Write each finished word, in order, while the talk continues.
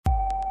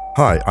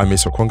Hi, I'm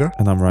Miso Kwonga.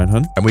 And I'm Ryan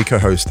Hun. And we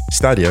co-host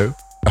Stadio,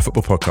 a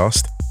football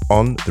podcast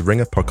on the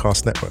Ringer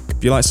Podcast Network.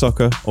 If you like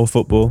soccer or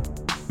football,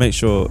 make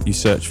sure you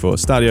search for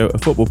Stadio, a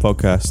football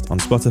podcast on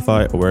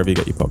Spotify or wherever you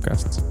get your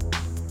podcasts.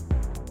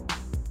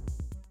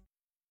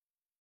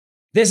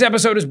 This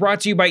episode is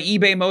brought to you by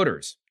eBay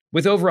Motors.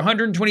 With over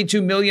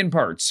 122 million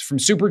parts, from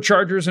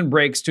superchargers and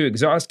brakes to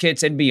exhaust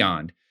kits and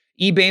beyond,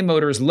 eBay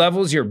Motors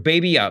levels your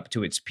baby up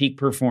to its peak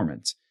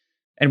performance.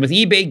 And with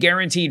eBay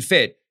Guaranteed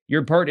Fit,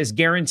 your part is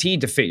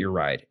guaranteed to fit your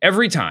ride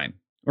every time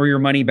or your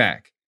money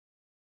back.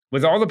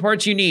 With all the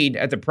parts you need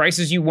at the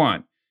prices you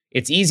want,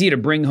 it's easy to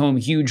bring home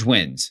huge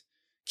wins.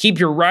 Keep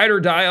your ride or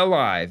die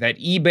alive at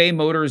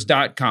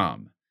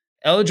ebaymotors.com.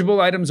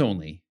 Eligible items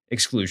only.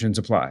 Exclusions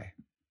apply.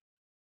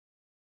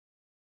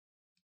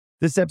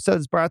 This episode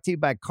is brought to you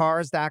by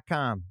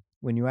Cars.com.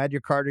 When you add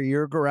your car to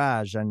your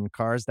garage on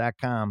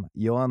Cars.com,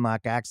 you'll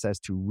unlock access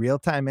to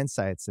real-time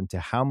insights into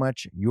how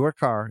much your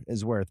car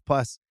is worth.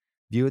 Plus,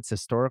 view its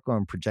historical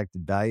and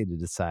projected value to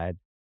decide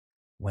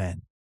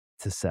when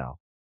to sell.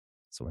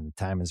 So when the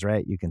time is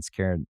right, you can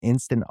secure an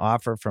instant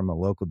offer from a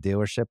local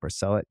dealership or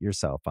sell it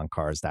yourself on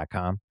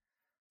Cars.com.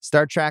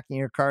 Start tracking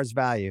your car's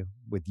value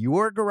with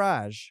your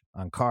garage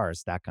on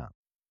Cars.com.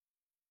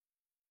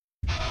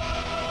 Peter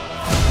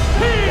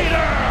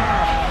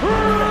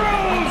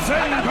Rosenberg!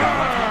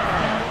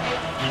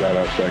 Shout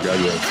out to that guy.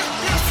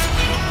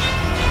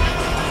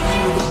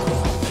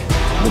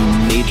 The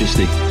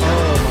majesty. Oh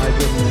my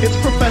goodness. It's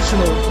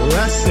professional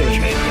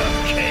wrestling.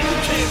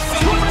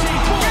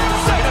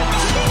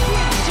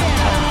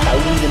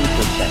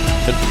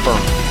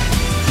 Confirmed.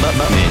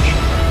 Mage.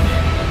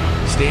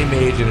 Stay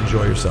mage and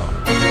enjoy yourself.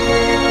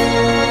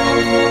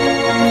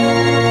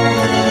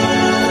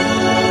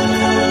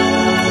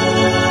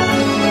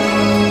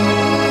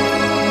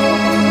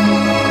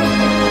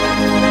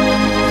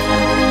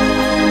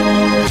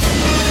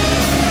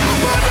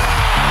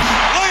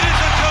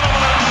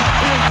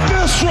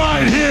 This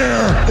right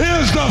here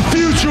is the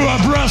future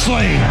of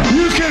wrestling.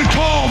 You can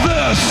call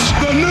this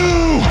the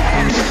new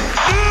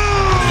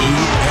era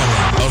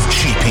of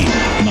cheap heat.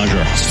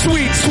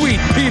 Sweet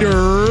Peter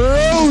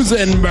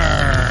Rosenberg.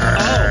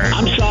 Oh,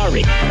 I'm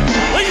sorry.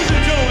 Ladies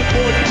and gentlemen,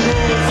 boys and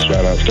girls.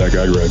 Shout out to that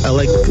guy, Greg. I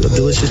like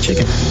delicious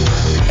chicken.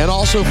 And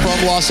also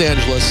from Los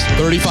Angeles,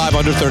 35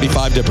 under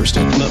 35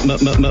 Dipperstein.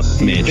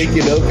 Mage. I think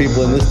you know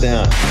people in this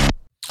town.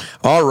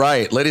 All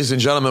right, ladies and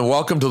gentlemen,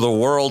 welcome to the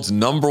world's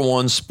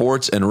 #1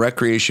 sports and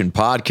recreation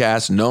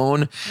podcast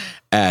known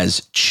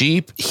as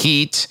Cheap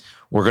Heat.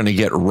 We're going to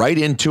get right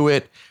into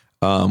it.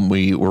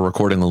 We were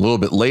recording a little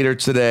bit later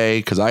today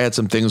because I had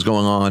some things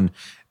going on.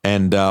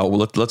 And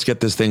let's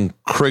get this thing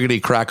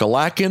criggity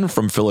crack-a-lackin'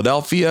 from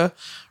Philadelphia,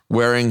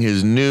 wearing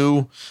his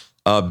new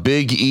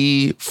Big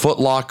E Foot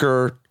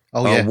Locker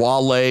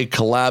Wale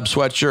collab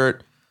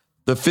sweatshirt.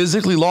 The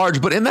physically large,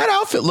 but in that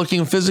outfit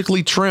looking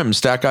physically trim,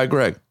 Stat Guy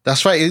Greg.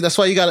 That's right. That's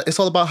why you got. It's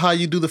all about how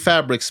you do the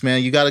fabrics,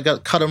 man. You got to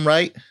cut them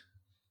right,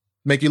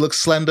 make you look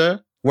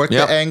slender, work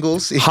the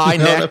angles. High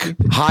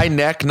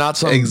neck, not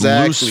some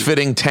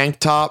loose-fitting tank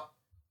top.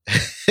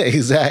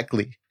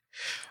 Exactly.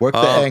 Work the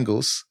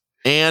angles.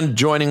 And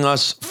joining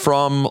us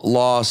from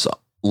Los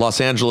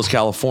Angeles,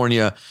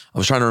 California, I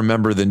was trying to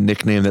remember the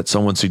nickname that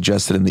someone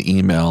suggested in the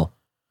email.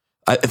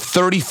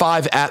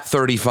 35 at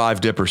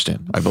 35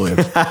 Dipperstein, I believe.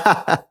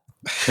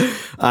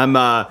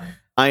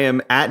 I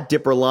am at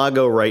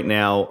Dipperlago right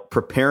now,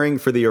 preparing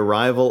for the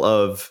arrival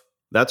of,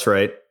 that's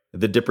right,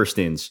 the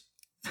Dippersteins.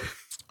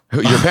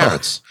 Your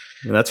parents.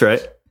 That's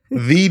right.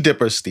 The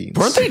Dippersteins.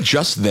 Weren't they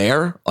just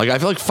there? Like, I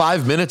feel like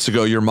 5 minutes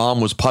ago, your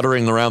mom was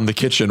puttering around the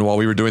kitchen while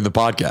we were doing the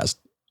podcast.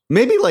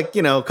 Maybe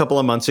a couple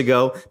of months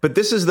ago, but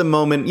this is the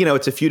moment,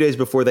 it's a few days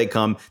before they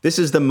come. This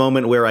is the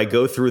moment where I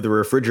go through the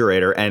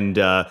refrigerator and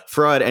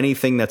throw out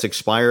anything that's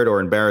expired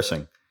or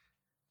embarrassing.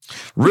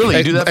 Really?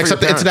 You do that for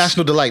except the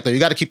International Delight, though. You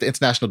got to keep the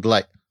International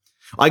Delight.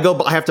 I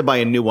have to buy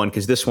a new one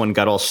because this one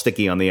got all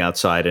sticky on the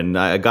outside, and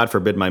God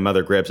forbid my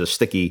mother grabs a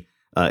sticky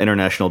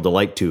International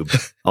Delight tube.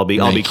 I'll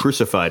be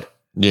crucified.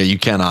 Yeah, you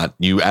cannot.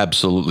 You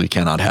absolutely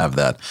cannot have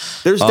that.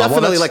 There's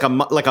definitely like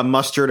a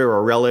mustard or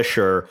a relish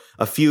or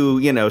a few,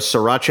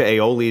 sriracha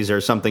aiolis or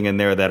something in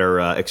there that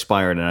are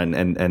expired,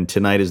 and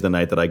tonight is the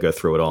night that I go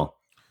through it all.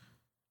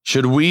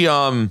 Should we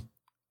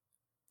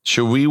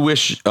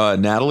wish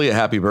Natalie a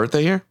happy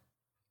birthday here?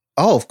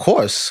 Oh, of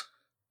course.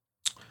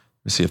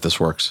 Let me see if this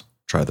works.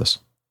 Try this.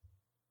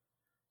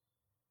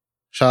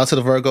 Shout out to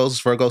the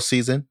Virgos. Virgo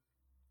season.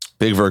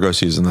 Big Virgo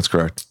season. That's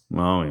correct.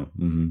 Oh, yeah.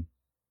 Mm-hmm.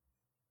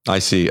 I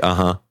see.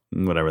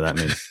 Whatever that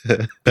means.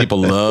 People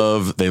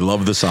love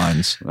the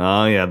signs.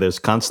 Oh, yeah. There's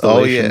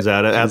constellations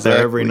out there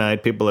every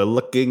night. People are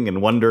looking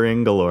and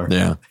wondering galore.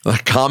 Yeah.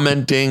 Like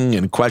commenting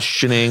and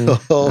questioning.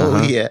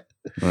 Oh, yeah.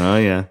 Oh,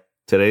 yeah.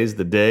 Today's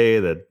the day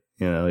that,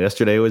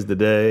 yesterday was the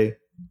day.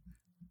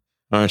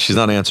 All right. She's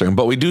not answering.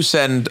 But we do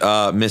send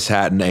Miss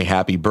Hatton a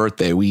happy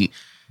birthday. We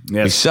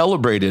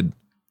celebrated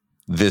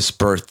this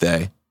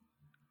birthday.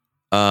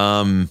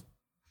 So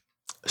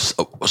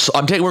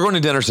we're going to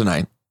dinner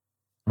tonight.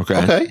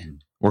 Okay.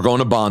 We're going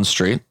to Bond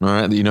Street. All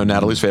right. You know,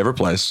 Natalie's favorite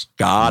place.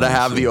 Gotta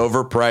have the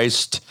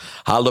overpriced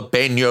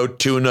jalapeno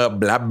tuna,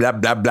 blah, blah,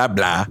 blah, blah,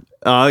 blah.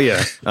 Oh,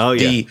 yeah. Oh,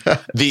 The yeah.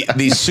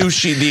 the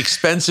sushi, the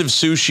expensive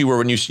sushi where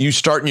when you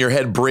start in your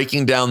head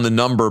breaking down the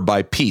number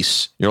by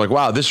piece, you're like,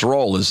 wow, this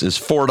roll is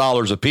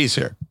 $4 a piece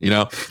here. You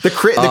know,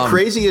 The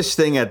craziest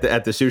thing at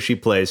the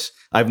sushi place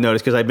I've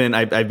noticed, because I've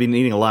been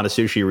eating a lot of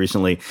sushi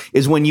recently,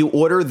 is when you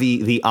order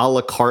the a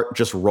la carte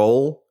just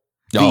roll,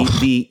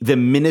 the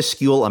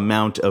minuscule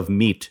amount of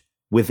meat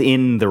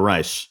within the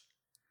rice.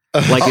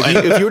 Like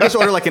if you were just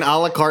order like an a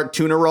la carte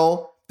tuna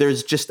roll,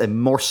 there's just a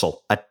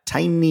morsel, a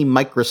tiny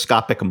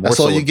microscopic morsel. That's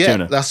all you of get.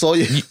 Tuna. That's all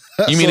you.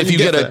 You mean if you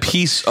get a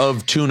piece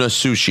of tuna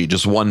sushi,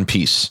 just one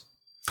piece?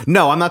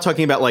 No, I'm not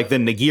talking about like the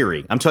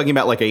nigiri. I'm talking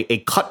about like a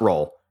cut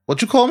roll.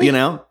 What you call me? You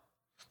know?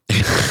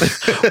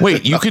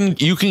 Wait, you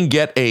can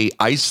get a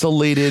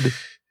isolated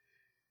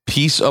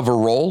piece of a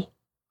roll?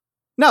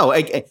 No,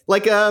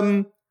 like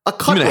a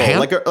cut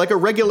roll, like a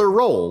regular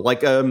roll,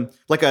 like a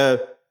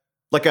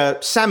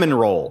salmon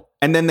roll,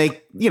 and then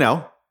they, you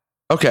know.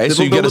 Okay,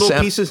 so you get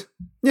little pieces.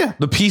 Yeah,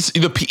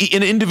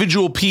 an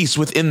individual piece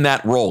within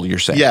that roll. You're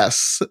saying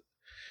yes. Is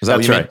that That's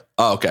what you right. mean?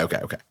 Oh,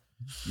 okay.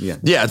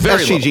 Yeah, It's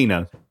very SGG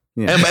low. knows.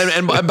 Yeah.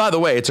 And by the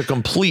way, it's a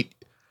complete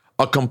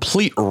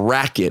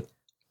racket.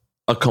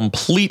 A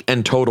complete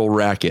and total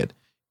racket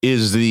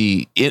is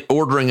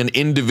ordering an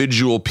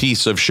individual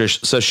piece of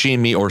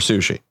sashimi or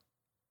sushi.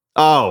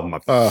 Oh my!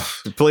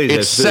 Please,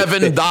 it's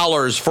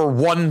 $7 for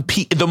one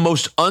piece. The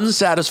most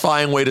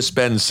unsatisfying way to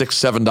spend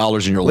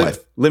 $6-7 in your life.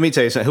 Let me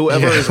tell you something.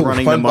 Whoever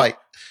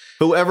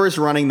is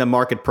running the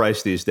market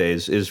price these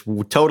days is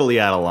totally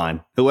out of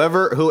line.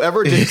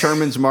 Whoever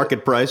determines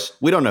market price,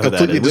 we don't know who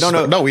that is. We don't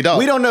know. No, we don't.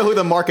 We don't know who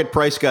the market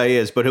price guy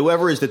is. But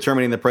whoever is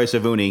determining the price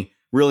of uni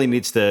really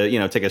needs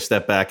to, take a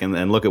step back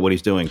and look at what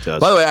he's doing to us.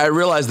 By the way, I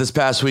realized this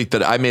past week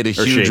that I made a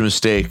huge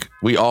mistake.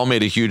 We all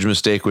made a huge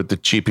mistake with the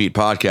Cheap Heat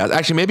podcast.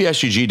 Actually, maybe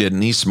SGG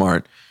didn't. He's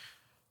smart.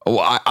 Oh,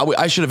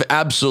 I should have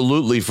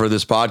absolutely for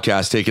this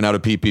podcast taken out a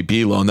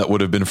PPP loan that would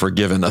have been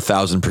forgiven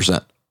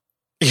 1,000%.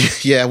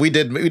 Yeah, we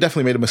did. We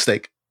definitely made a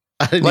mistake.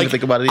 I didn't even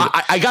think about it either.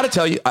 I got to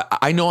tell you,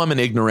 I know I'm an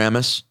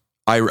ignoramus.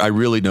 I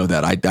really know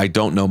that. I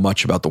don't know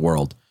much about the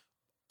world.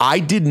 I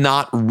did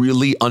not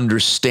really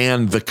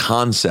understand the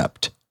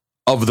concept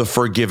of the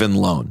forgiven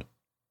loan.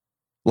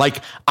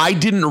 Like, I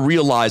didn't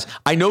realize,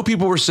 I know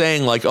people were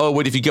saying like, oh,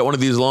 wait, if you get one of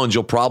these loans,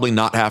 you'll probably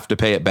not have to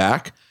pay it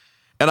back.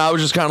 And I was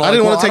just kind of like, I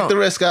didn't want to take the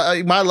risk.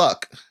 My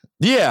luck.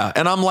 Yeah.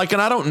 And I'm like,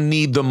 and I don't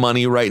need the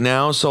money right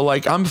now. So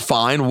like, I'm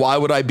fine. Why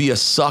would I be a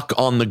suck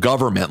on the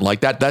government?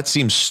 Like that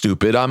seems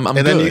stupid. I'm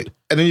good.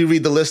 And then you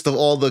read the list of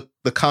all the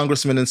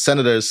congressmen and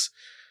senators.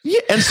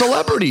 Yeah, and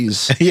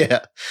celebrities.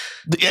 Yeah.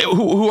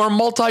 Who are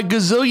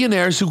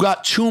multi-gazillionaires who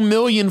got $2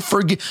 million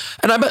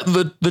and I bet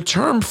the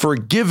term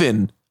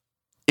forgiven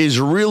is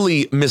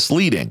really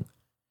misleading.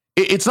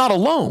 It's not a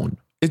loan.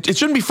 It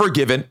shouldn't be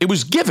forgiven. It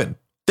was given.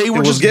 They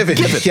were just given.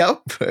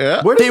 Yep.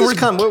 Yeah.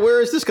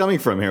 Where is this coming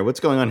from here? What's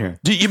going on here?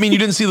 Do you mean you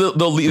didn't see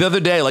the other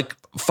day, like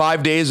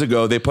 5 days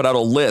ago, they put out a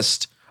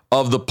list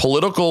of the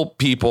political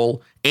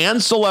people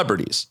and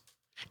celebrities,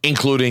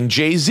 including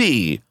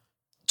Jay-Z,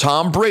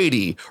 Tom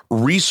Brady,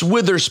 Reese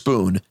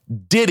Witherspoon,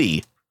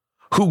 Diddy,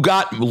 who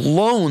got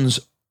loans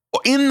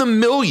in the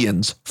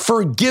millions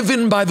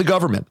forgiven by the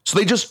government. So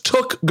they just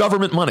took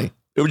government money.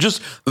 It was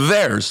just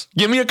theirs.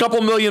 Give me a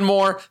couple million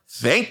more.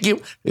 Thank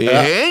you.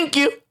 Thank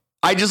you.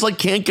 I just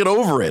can't get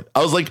over it.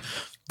 I was like,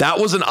 that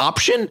was an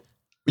option?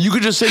 You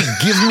could just say,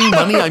 give me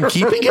money, I'm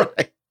keeping it.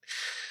 Right.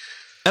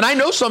 And I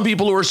know some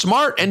people who are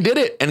smart and did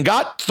it and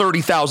got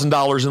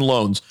 $30,000 in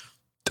loans.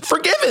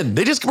 Forgiven.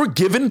 They just were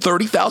given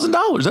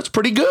 $30,000. That's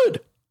pretty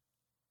good.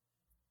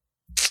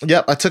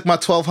 Yep. I took my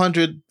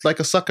 1,200 like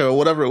a sucker or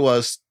whatever it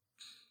was.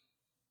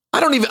 I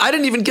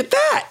didn't even get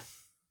that.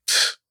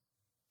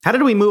 How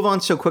did we move on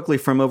so quickly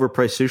from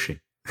overpriced sushi?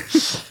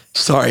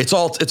 Sorry, it's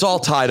all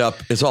tied up.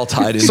 It's all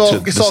tied into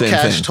it's all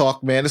cash thing.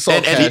 Talk, man. It's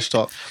all cash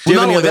talk. Well,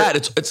 not only that,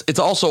 it's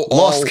also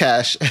lost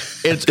cash.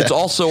 It's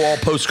also all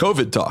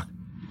post-COVID talk.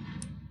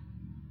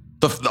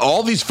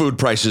 All these food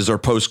prices are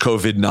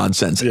post-COVID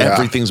nonsense. Yeah.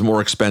 Everything's more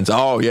expensive.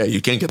 Oh yeah,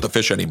 you can't get the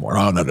fish anymore.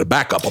 Oh no, the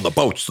backup on the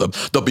boats. You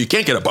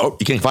can't get a boat.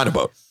 You can't find a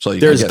boat. So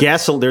there's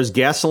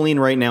gasoline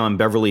right now in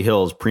Beverly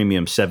Hills,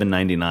 premium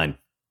 $7.99.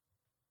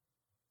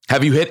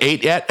 Have you hit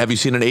 8 yet? Have you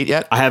seen an 8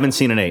 yet? I haven't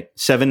seen an 8.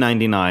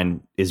 $7.99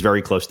 is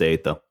very close to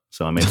 8 though,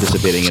 so I'm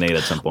anticipating an 8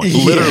 at some point.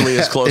 Literally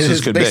as close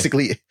as could be.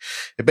 It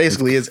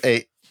basically is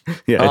 8.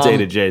 Yeah, it's 8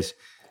 at Jay's.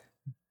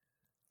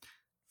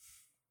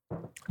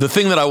 The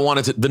thing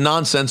that the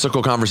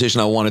nonsensical conversation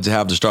I wanted to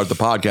have to start the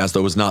podcast,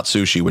 though, was not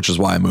sushi, which is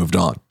why I moved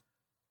on.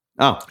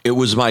 Oh. It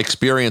was my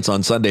experience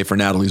on Sunday for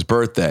Natalie's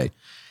birthday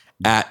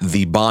at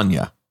the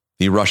Banya,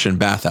 the Russian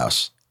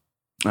bathhouse.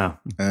 Oh,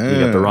 you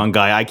got the wrong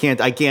guy. I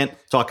can't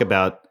talk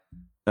about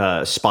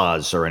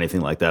spas or anything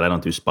like that. I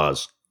don't do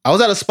spas. I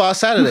was at a spa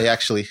Saturday,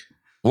 actually.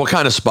 What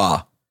kind of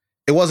spa?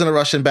 It wasn't a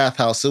Russian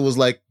bathhouse. It was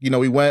like, we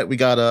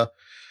got a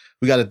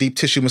deep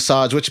tissue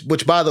massage,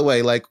 which by the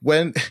way, like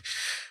when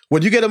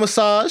you get a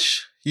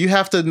massage, you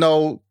have to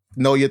know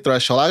know your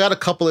threshold. I got a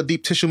couple of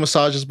deep tissue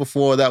massages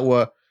before that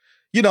were,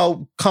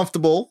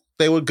 comfortable.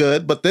 They were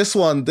good, but this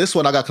one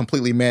I got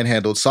completely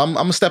manhandled. So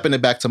I'm stepping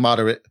it back to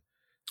moderate.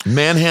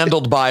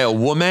 Manhandled by a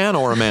woman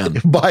or a man?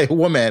 By a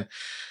woman.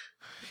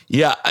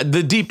 Yeah,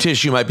 the deep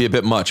tissue might be a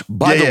bit much.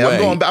 By the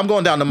way, I'm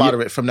going down to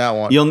moderate from now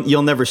on.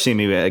 You'll never see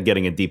me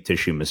getting a deep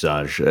tissue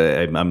massage.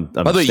 I'm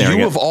by the way,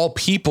 you of all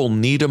people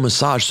need a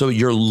massage, so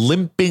you're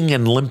limping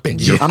and limping.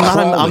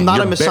 I'm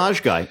not a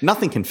massage guy.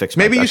 Nothing can fix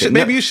my back.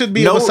 Maybe you should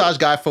be a massage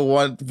guy for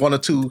one or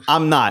two.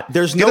 I'm not.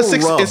 There's no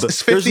rub.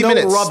 There's no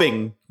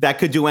rubbing that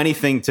could do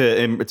anything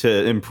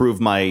to improve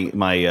my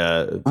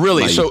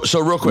really. My so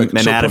real quick,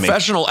 anatomy.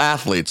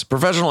 So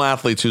professional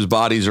athletes whose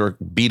bodies are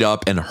beat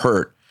up and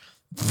hurt,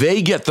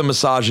 they get the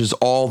massages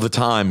all the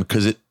time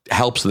because it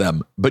helps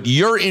them. But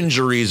your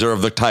injuries are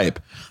of the type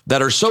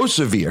that are so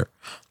severe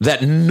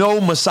that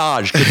no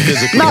massage could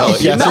physically help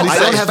you. I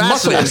don't have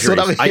muscle injuries.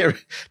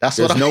 That's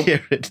what I'm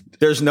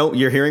hearing.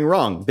 You're hearing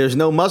wrong. There's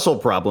no muscle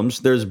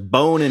problems. There's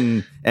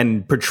bone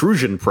and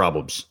protrusion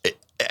problems.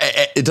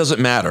 It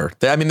doesn't matter.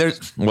 I mean,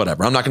 there's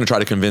whatever. I'm not going to try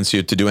to convince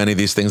you to do any of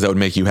these things that would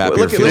make you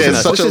happier.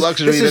 It's such a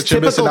luxury. This is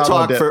typical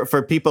talk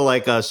for people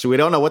like us. We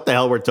don't know what the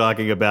hell we're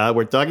talking about.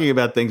 We're talking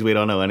about things we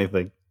don't know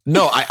anything.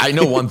 No, I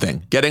know one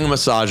thing. Getting a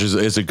massage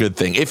is a good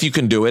thing. If you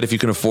can do it, if you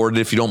can afford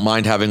it, if you don't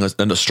mind having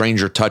a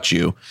stranger touch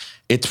you,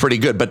 it's pretty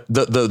good. But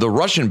the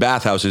Russian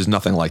bathhouse is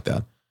nothing like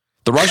that.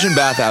 The Russian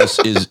bathhouse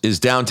is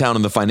downtown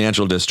in the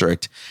financial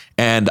district.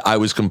 And I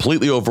was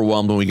completely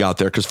overwhelmed when we got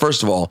there. Because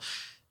first of all,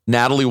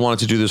 Natalie wanted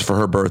to do this for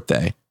her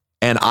birthday.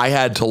 And I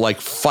had to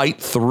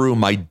fight through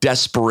my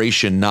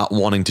desperation not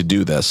wanting to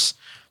do this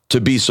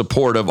to be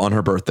supportive on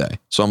her birthday.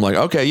 So I'm like,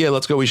 okay, yeah,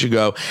 let's go. We should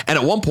go. And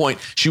at one point,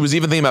 she was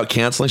even thinking about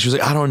canceling. She was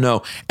like, I don't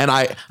know. And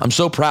I'm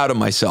so proud of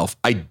myself.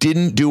 I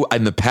didn't do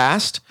in the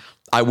past.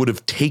 I would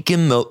have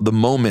taken the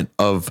moment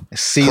of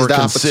her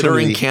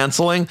considering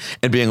canceling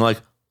and being like,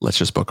 let's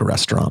just book a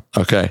restaurant.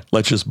 Okay,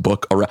 let's just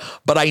book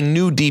But I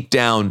knew deep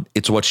down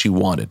it's what she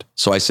wanted.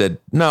 So I said,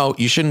 no,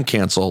 you shouldn't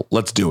cancel.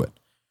 Let's do it.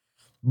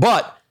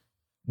 But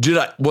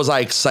was I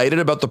excited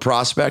about the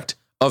prospect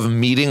of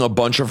meeting a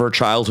bunch of her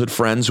childhood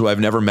friends who I've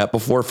never met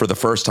before for the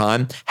first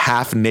time,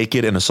 half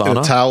naked in a sauna?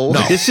 A towel.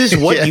 No. This is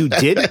what you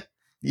did?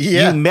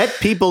 Yeah. You met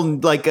people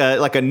like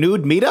a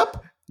nude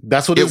meetup?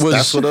 That's what it was.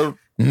 That's what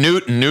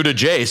nude to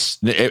Jace.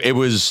 It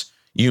was,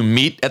 you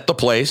meet at the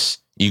place,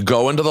 you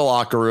go into the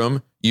locker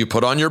room, you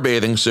put on your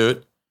bathing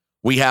suit.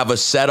 We have a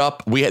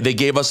setup. They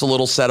gave us a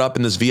little setup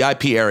in this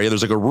VIP area.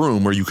 There's a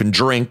room where you can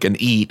drink and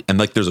eat, and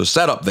there's a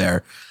setup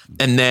there.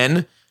 And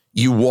then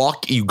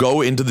you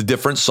go into the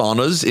different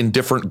saunas in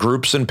different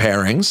groups and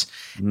pairings,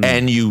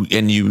 and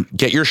you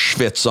get your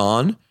schwitz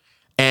on.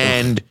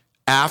 And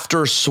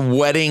after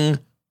sweating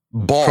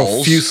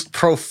balls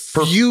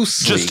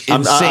profusely, just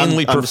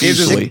insanely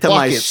profusely, I'm sick to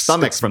my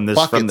stomach from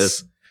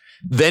this.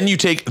 Then you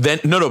take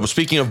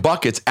speaking of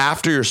buckets,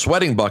 after you're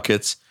sweating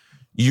buckets,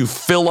 you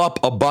fill up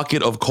a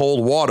bucket of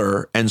cold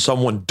water and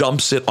someone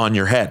dumps it on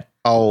your head.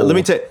 Oh, let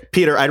me tell you,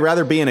 Peter, I'd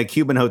rather be in a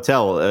Cuban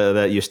hotel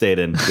that you stayed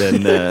in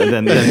than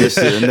this.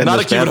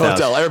 Not a Cuban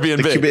hotel,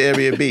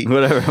 Airbnb.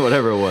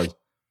 whatever it was.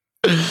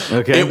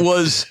 Okay. It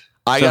was,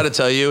 I got to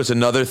tell you, it's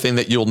another thing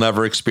that you'll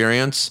never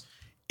experience.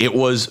 It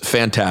was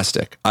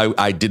fantastic.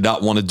 I did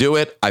not want to do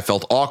it. I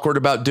felt awkward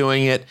about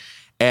doing it.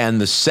 And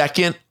the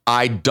second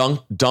I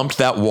dumped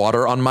that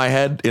water on my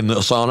head in the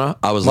sauna,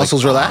 I was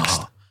muscles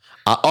relaxed.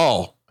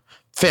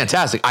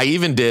 Fantastic. I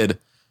even did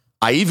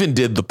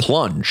the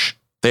plunge.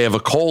 They have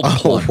a cold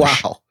plunge.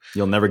 Wow.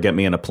 You'll never get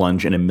me in a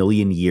plunge in a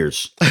million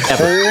years.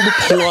 Cold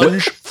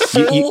plunge,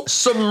 full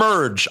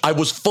submerge. I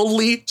was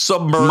fully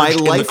submerged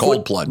in the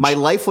cold plunge. My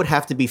life would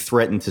have to be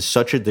threatened to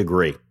such a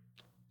degree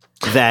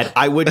that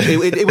it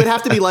would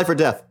have to be life or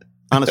death,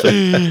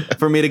 honestly,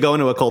 for me to go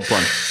into a cold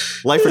plunge.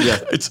 Life or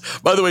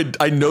death. By the way,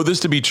 I know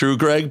this to be true,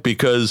 Greg,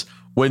 because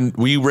when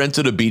we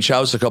rented a beach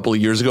house a couple of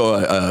years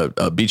ago,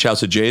 a beach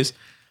house at Jay's,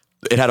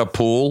 it had a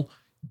pool.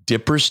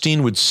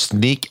 Dipperstein would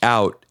sneak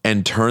out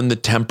and turn the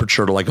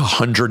temperature to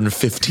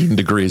 115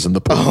 degrees in the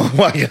pool. Oh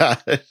my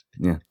God.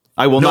 Yeah.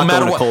 I will not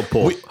go in a cold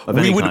pool.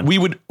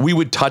 We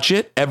would touch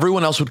it.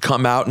 Everyone else would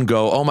come out and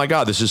go, oh my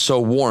God, this is so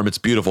warm. It's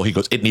beautiful. He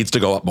goes, it needs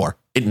to go up more.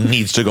 It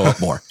needs to go up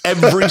more.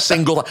 Every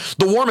single time.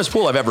 The warmest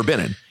pool I've ever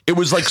been in. It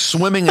was like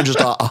swimming in just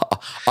a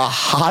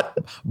hot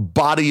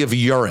body of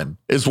urine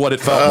is what it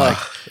felt like.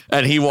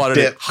 And he wanted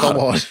Dip, it hot.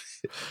 come on.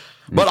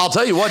 But I'll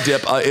tell you what,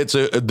 Dip, it's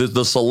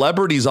the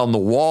celebrities on the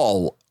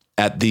wall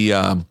at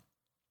the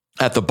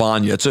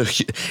Banya.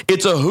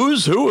 It's a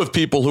who's who of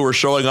people who are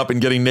showing up and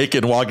getting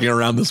naked and walking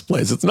around this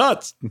place. It's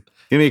nuts.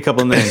 Give me a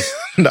couple of names.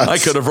 I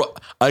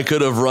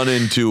could have run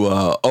into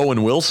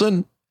Owen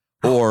Wilson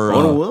or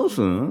Owen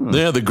Wilson.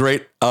 Yeah, the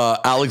great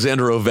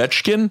Alexander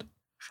Ovechkin.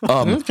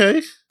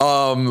 Okay.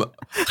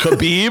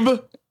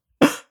 Khabib.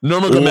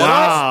 Nurmagomedov.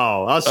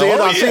 Wow. I'll see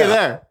you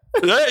there.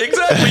 Yeah,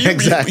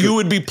 exactly. You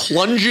would be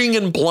plunging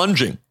and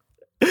plunging.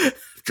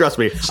 Trust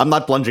me, I'm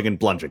not plunging and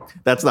plunging.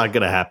 That's not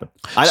going to happen.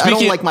 I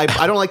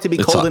don't like to be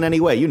cold in any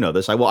way. You know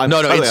this. I'm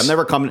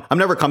never coming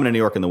to New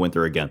York in the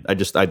winter again. I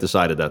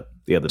decided that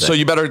the other day. So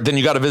you got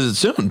to visit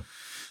soon.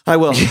 I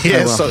will.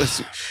 Yeah. So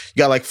you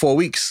got like 4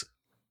 weeks.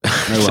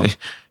 I will.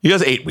 He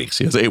has 8 weeks.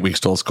 He has 8 weeks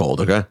till it's cold.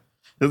 Okay.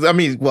 I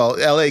mean, well,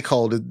 LA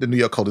cold, the New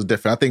York cold is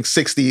different. I think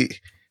 60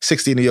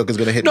 in New York is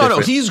going to hit. No,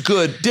 he's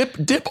good.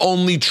 Dip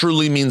only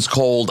truly means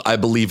cold, I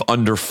believe,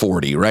 under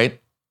 40, right?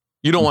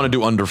 You don't want to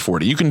do under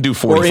 40. You can do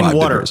 45 or in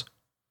water.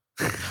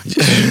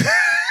 Degrees.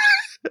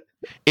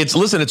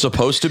 It's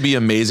supposed to be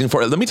amazing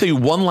for it. Let me tell you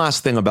one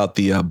last thing about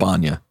the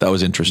banya that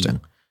was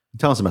interesting.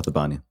 Tell us about the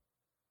banya.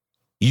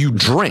 You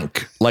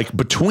drink, like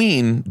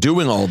between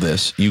doing all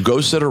this, you go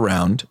sit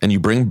around and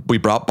we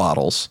brought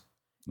bottles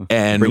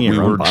and we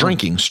were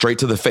drinking straight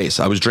to the face.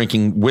 I was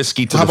drinking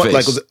whiskey to the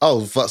face.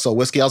 So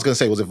whiskey, I was going to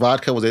say, was it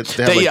vodka? Was it?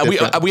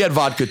 We had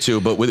vodka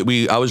too, but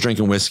I was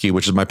drinking whiskey,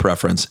 which is my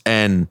preference.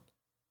 And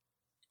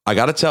I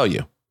got to tell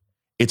you,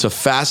 it's a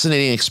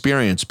fascinating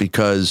experience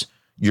because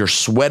you're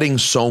sweating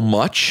so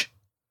much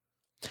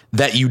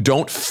that you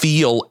don't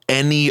feel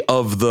any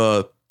of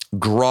the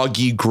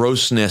groggy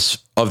grossness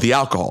of the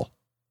alcohol.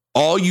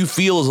 All you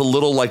feel is a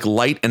little like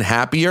light and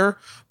happier,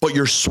 but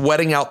you're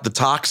sweating out the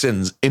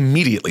toxins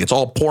immediately. It's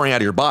all pouring out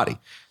of your body.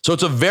 So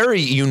it's a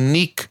very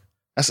unique.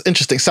 That's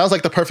interesting. Sounds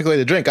like the perfect way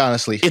to drink,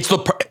 honestly.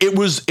 It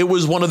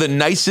was one of the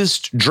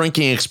nicest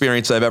drinking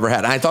experiences I've ever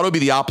had. And I thought it would be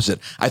the opposite.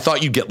 I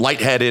thought you'd get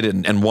lightheaded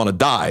and want to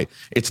die.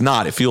 It's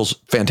not. It feels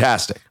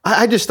fantastic.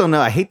 I just don't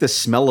know. I hate the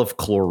smell of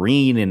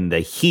chlorine and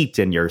the heat,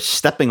 and you're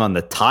stepping on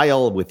the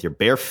tile with your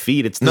bare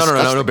feet. It's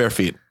disgusting. No bare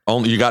feet.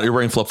 Only you're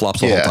wearing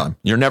flip-flops the whole time.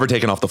 You're never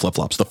taking off the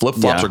flip-flops. The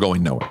flip-flops are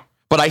going nowhere.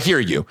 But I hear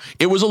you.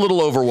 It was a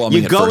little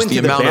overwhelming. You go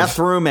into the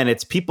bathroom and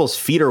it's people's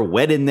feet are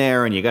wet in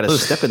there, and you got to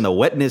step in the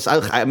wetness.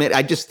 I mean,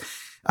 I just.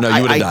 No,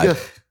 you would have died.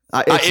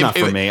 It's not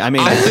for me. I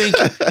mean, I think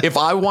if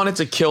I wanted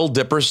to kill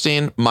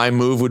Dipperstein, my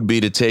move would be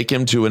to take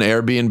him to an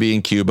Airbnb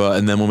in Cuba,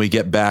 and then when we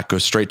get back, go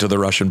straight to the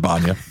Russian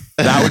banya.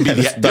 That would be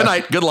the good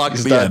night. Good luck.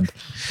 It's the end.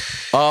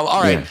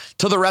 All right. Yeah.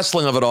 To the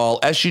wrestling of it all,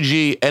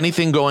 SGG,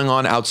 anything going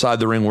on outside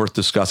the ring worth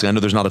discussing? I know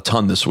there's not a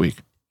ton this week.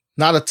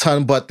 Not a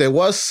ton, but there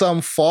was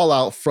some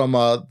fallout from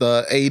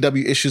the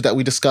AEW issues that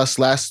we discussed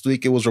last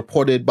week. It was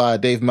reported by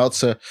Dave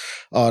Meltzer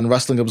on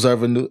Wrestling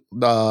Observer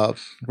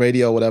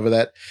Radio, whatever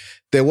that.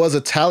 There was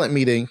a talent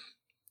meeting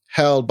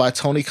held by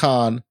Tony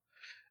Khan.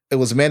 It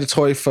was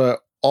mandatory for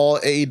all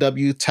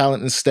AEW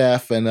talent and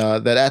staff, and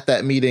that at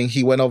that meeting,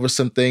 he went over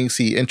some things.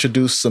 He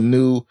introduced some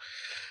new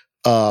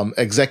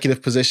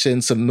executive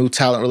positions, some new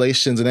talent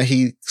relations, and then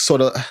he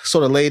sort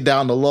of laid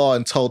down the law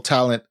and told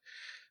talent,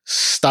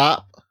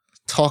 stop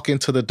talking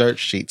to the dirt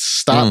sheets,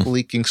 stop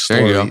leaking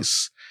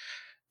stories.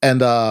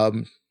 And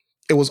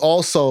it was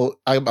also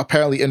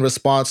apparently in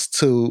response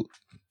to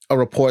a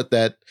report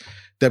that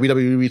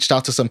WWE reached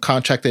out to some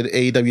contracted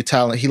AEW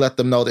talent. He let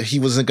them know that he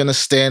wasn't going to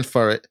stand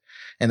for it,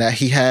 and that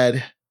he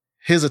had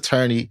his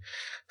attorney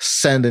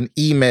send an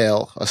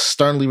email, a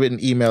sternly written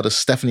email to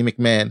Stephanie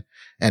McMahon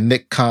and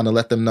Nick Khan to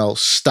let them know,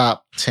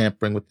 stop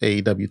tampering with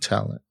AEW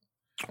talent.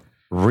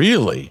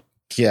 Really?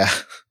 Yeah.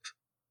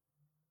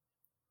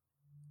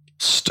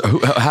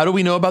 How do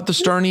we know about the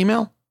stern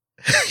email?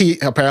 He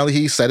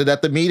said it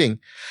at the meeting,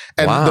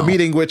 and the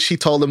meeting which he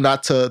told them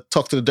not to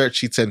talk to the dirt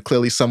sheets, and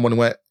clearly someone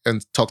went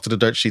and talked to the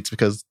dirt sheets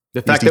because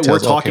the fact that we're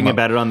talking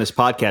about it on this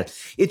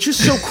podcast, it's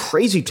just so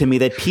crazy to me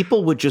that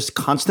people would just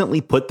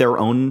constantly put their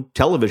own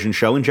television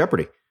show in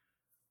jeopardy.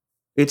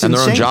 It's insane.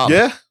 Their own job.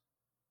 Yeah.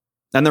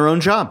 And their own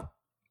job.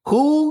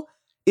 Who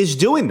is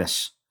doing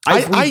this?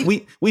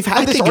 We've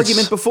had this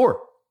argument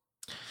before.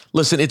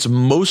 Listen,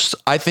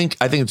 I think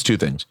it's two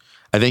things.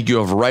 I think you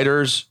have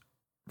writers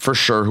for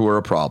sure who are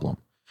a problem.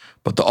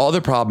 But the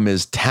other problem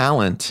is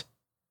talent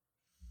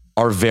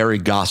are very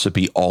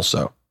gossipy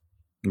also.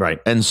 Right.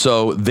 And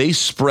so they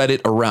spread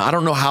it around. I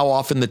don't know how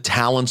often the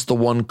talent's the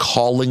one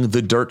calling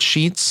the dirt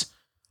sheets,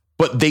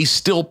 but they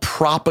still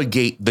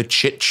propagate the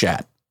chit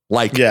chat.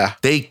 Like,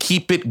 they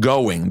keep it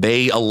going.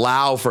 They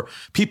allow for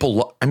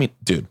people. I mean,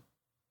 dude,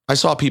 I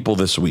saw people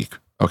this week.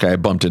 Okay, I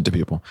bumped into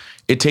people.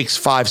 It takes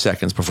 5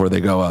 seconds before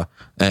they go,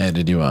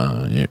 did you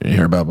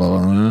hear about blah,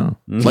 blah,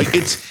 blah? Like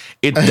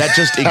that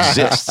just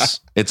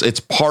exists.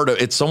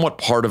 It's somewhat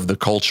part of the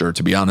culture,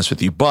 to be honest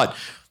with you. But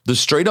the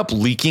straight up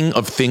leaking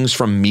of things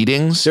from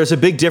meetings. There's a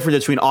big difference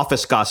between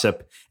office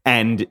gossip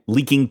and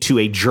leaking to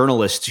a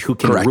journalist who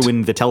can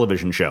ruin the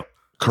television show.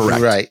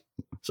 Correct. Right.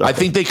 So, I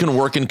think they can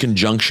work in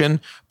conjunction,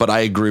 but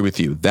I agree with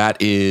you. That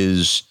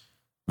is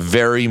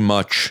very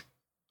much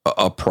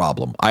a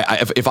problem.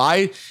 If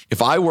I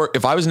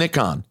was Nick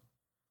Khan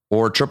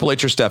or Triple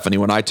H or Stephanie,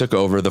 when I took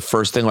over, the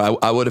first thing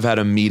I would have had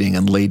a meeting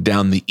and laid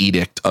down the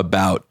edict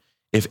about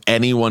if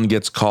anyone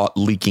gets caught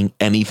leaking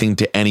anything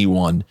to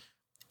anyone,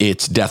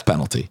 it's death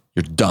penalty.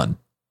 You're done.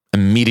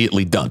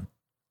 Immediately done.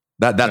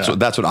 That's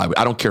what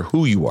I don't care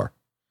who you are.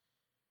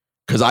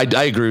 Because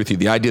I agree with you.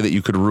 The idea that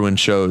you could ruin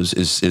shows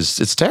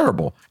is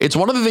terrible. It's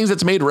one of the things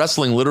that's made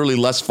wrestling literally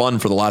less fun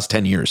for the last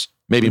 10 years.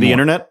 Maybe the more.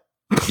 internet?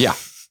 Yeah.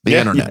 The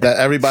internet. That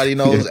everybody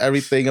knows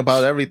everything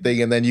about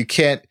everything, and then you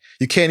can't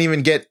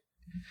even get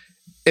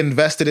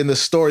invested in the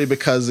story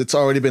because it's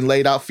already been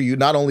laid out for you.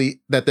 Not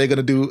only that they're going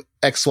to do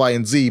X, Y,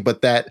 and Z,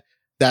 but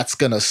that's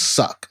going to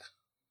suck.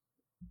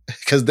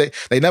 Because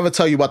they never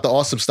tell you about the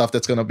awesome stuff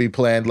that's going to be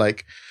planned,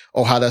 like,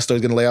 oh, how that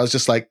story's going to lay out. It's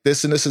just like,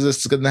 this and this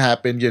is going to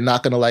happen. You're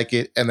not going to like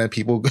it. And then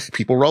people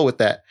roll with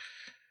that.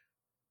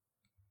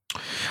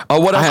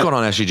 What else going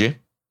on, SGG?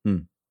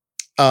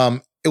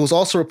 It was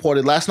also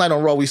reported last night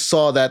on Raw, we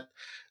saw that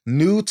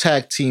new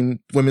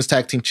women's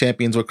tag team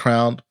champions were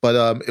crowned,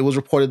 but it was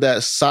reported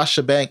that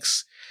Sasha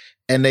Banks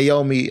and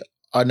Naomi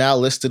are now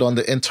listed on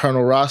the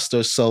internal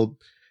roster. So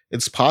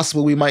it's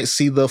possible we might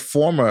see the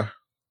former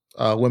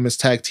women's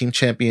tag team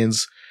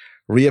champions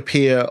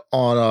reappear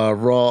on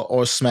Raw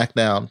or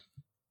SmackDown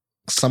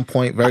some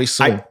point very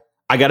soon.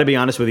 I got to be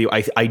honest with you.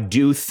 I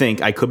do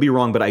think, I could be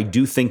wrong, but I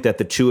do think that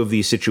the two of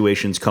these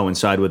situations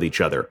coincide with each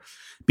other,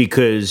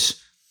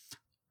 because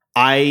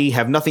I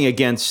have nothing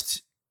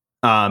against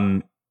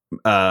Aaliyah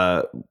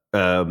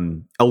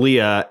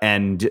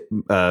and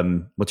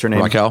what's her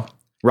name?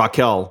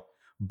 Raquel.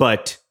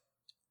 But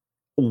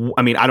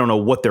I mean, I don't know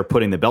what they're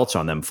putting the belts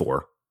on them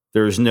for.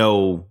 There's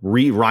no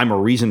rhyme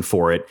or reason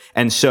for it.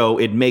 And so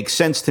it makes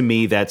sense to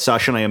me that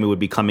Sasha and Naomi would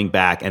be coming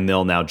back and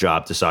they'll now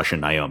job to Sasha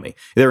and Naomi.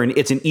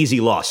 It's an easy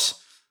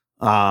loss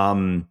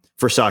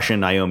for Sasha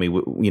and Naomi,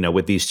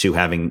 with these two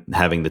having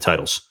the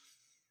titles.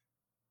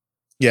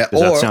 Yeah.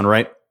 Does that sound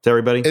right to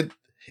everybody?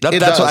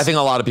 That's what I think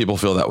a lot of people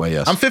feel that way,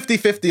 yes. I'm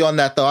 50-50 on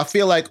that, though. I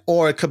feel like,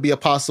 or it could be a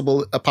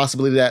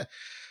possibility that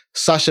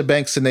Sasha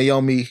Banks and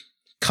Naomi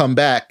come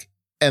back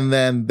and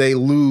then they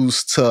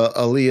lose to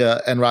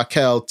Aaliyah and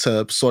Raquel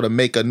to sort of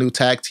make a new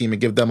tag team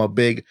and give them a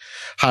big,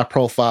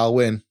 high-profile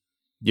win.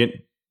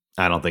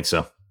 I don't think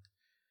so.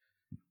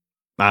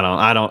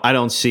 I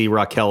don't see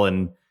Raquel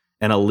and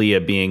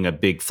Aaliyah being a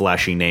big,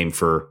 flashy name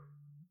for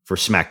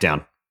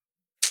SmackDown.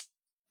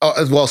 Oh,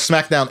 as well,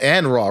 SmackDown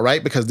and Raw,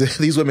 right? Because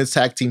these women's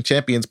tag team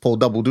champions pull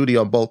double duty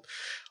on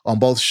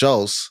both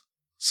shows,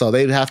 so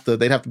they'd have to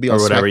be on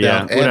whatever.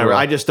 SmackDown and whatever.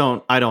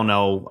 Raw. I don't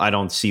know. I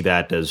don't see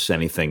that as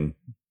anything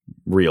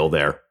real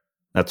there.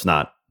 That's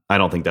not. I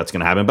don't think that's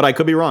going to happen. But I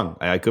could be wrong.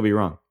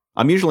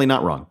 I'm usually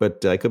not wrong,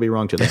 but I could be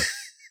wrong today.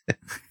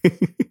 If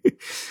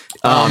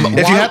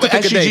you have to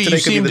pick a day,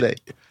 today could be the day.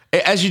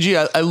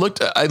 SGG, I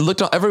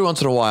looked every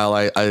once in a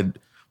while.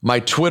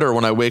 My Twitter,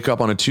 when I wake up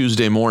on a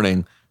Tuesday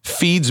morning,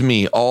 feeds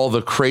me all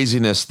the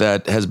craziness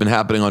that has been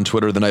happening on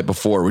Twitter the night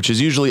before, which is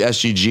usually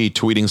SGG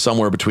tweeting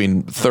somewhere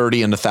between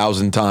 30 and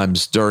 1,000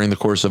 times during the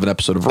course of an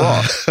episode of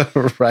Raw.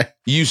 Right.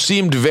 You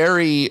seemed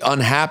very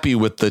unhappy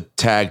with the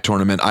tag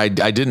tournament. I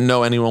didn't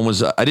know anyone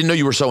was. I didn't know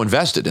you were so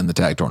invested in the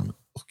tag tournament.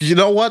 You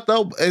know what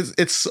though?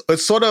 It's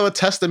sort of a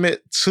testament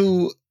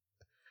to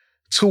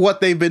what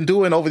they've been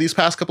doing over these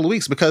past couple of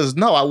weeks, because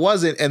no, I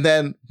wasn't. And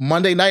then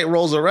Monday night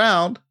rolls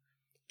around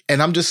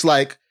and I'm just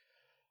like,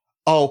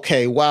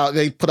 okay, wow.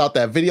 They put out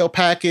that video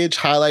package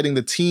highlighting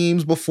the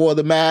teams before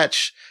the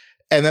match.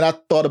 And then I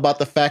thought about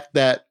the fact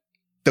that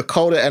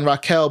Dakota and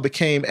Raquel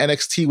became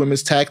NXT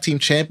Women's Tag Team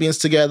Champions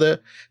together,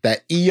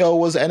 that Io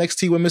was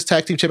NXT Women's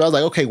Tag Team Champion. I was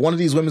like, okay, one of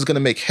these women's going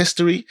to make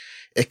history.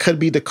 It could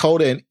be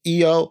Dakota and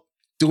Io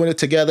doing it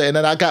together. And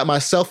then I got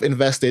myself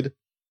invested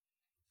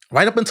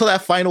right up until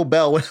that final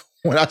bell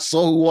when I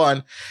saw who won.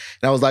 And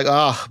I was like,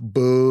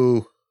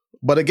 boo.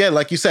 But again,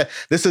 like you said,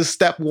 this is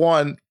step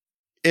one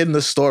in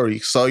the story.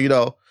 So,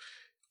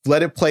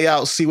 let it play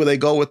out, see where they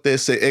go with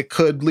this. It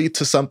could lead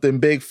to something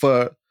big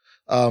for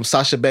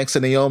Sasha Banks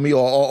and Naomi,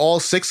 or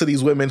all six of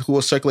these women who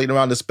are circulating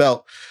around this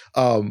belt,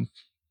 or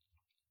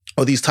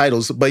these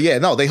titles. But yeah,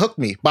 no, they hooked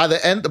me. By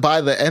the end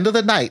of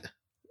the night,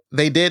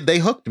 they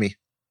hooked me.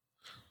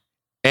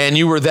 And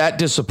you were that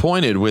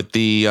disappointed with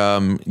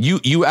the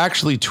you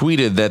actually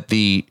tweeted that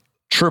the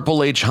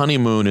Triple H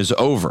honeymoon is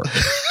over.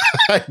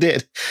 I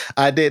did.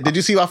 Did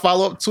you see my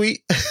follow-up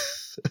tweet?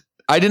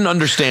 I didn't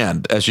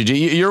understand,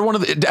 SGG.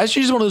 SGG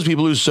is one of those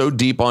people who's so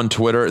deep on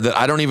Twitter that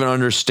I don't even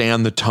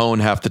understand the tone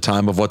half the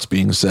time of what's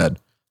being said.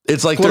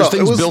 It's like there's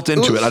things built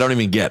into it I don't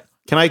even get.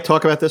 Can I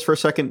talk about this for a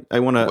second?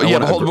 Hold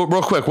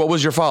real quick. What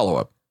was your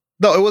follow-up?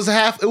 No, it was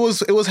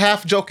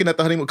half joking at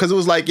the honeymoon, because it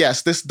was like,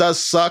 yes, this does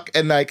suck,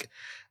 and like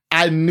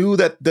I knew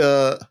that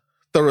the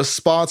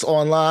response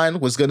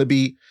online was going to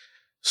be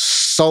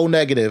so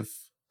negative,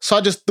 so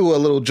I just threw a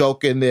little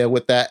joke in there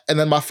with that, and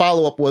then my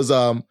follow-up was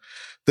the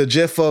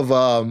GIF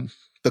of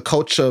the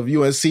coach of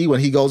UNC when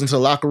he goes into the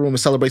locker room and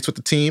celebrates with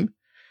the team.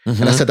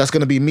 Mm-hmm. And I said, that's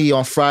going to be me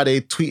on Friday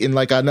tweeting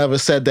like I never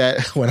said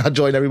that when I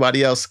joined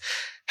everybody else,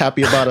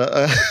 happy about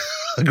a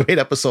great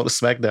episode of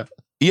SmackDown.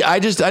 Yeah, I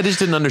just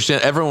didn't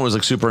understand. Everyone was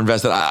like super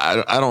invested.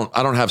 I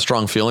don't have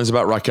strong feelings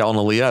about Raquel and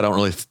Aaliyah. I don't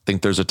really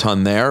think there's a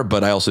ton there,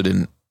 but I also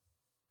didn't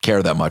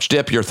care that much.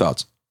 Dip, your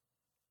thoughts?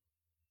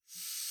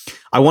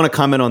 I want to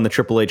comment on the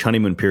Triple H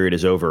honeymoon period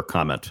is over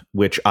comment,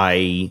 which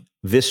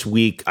this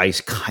week I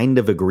kind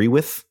of agree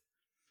with.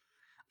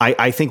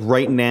 I think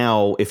right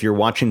now, if you're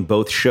watching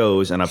both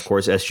shows, and of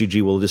course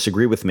SGG will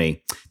disagree with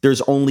me,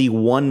 there's only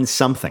one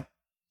something.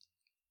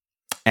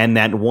 And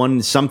that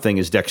one something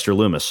is Dexter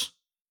Lumis.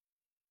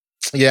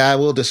 Yeah, I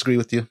will disagree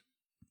with you.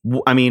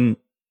 I mean,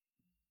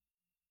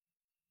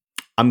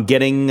 I'm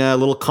getting a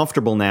little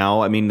comfortable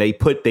now. I mean, they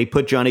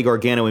put Johnny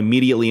Gargano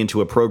immediately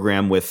into a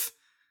program with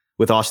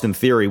Austin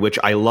Theory, which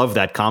I love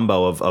that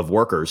combo of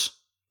workers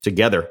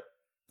together.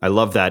 I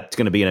love that. It's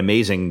going to be an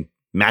amazing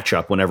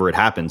matchup whenever it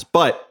happens.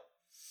 But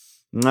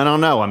I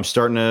don't know. I'm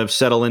starting to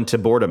settle into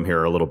boredom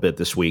here a little bit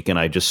this week, and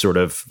I just sort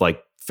of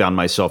like found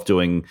myself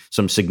doing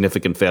some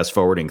significant fast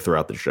forwarding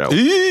throughout the show.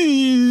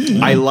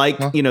 I like,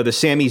 the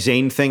Sami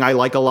Zayn thing I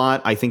like a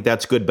lot. I think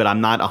that's good, but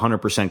I'm not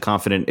 100%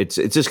 confident. It's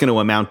just going to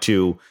amount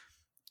to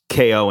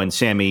KO and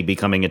Sami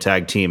becoming a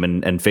tag team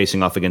and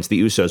facing off against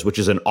the Usos, which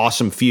is an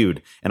awesome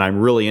feud, and I'm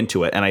really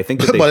into it. And I think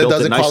that they but it built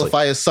doesn't nicely.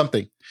 qualify as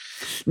something.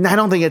 No, I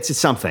don't think it's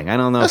something. I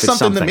don't know That's if it's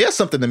something something. to me. That's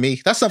something to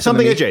me. That's something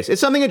Something to at me. Jace.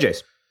 It's something at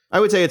Jace. I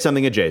would say it's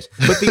something at Jace.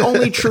 But the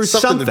only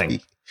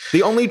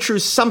true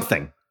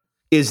something,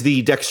 is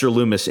the Dexter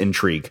Lumis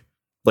intrigue.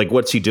 Like,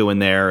 what's he doing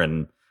there?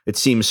 And it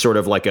seems sort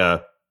of like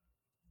A+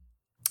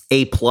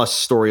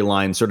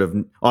 storyline, sort of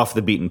off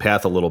the beaten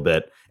path a little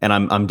bit. And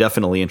I'm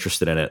definitely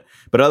interested in it.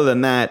 But other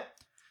than that,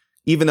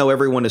 even though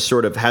everyone is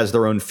sort of has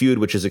their own feud,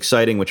 which is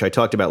exciting, which I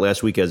talked about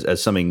last week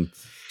as something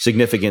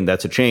significant,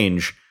 that's a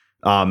change.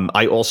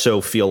 I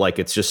also feel like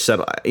it's just set.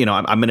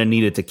 I'm going to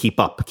need it to keep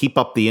up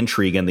the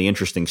intrigue and the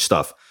interesting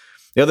stuff.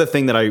 The other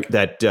thing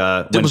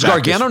was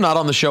Gargano not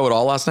on the show at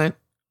all last night?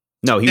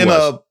 No, he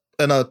was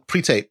in a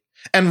pre-tape.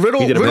 And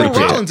Riddle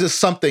Rollins is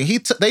something.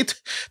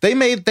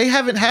 They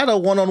haven't had a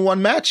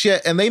one-on-one match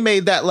yet, and they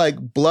made that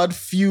like blood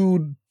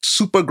feud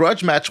super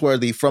grudge match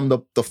worthy, from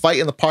the fight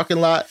in the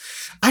parking lot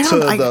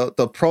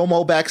the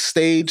promo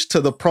backstage to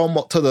the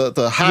promo to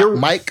the hot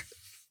mic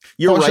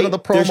portion of the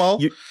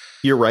promo.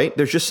 You're right.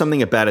 There's just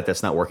something about it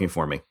that's not working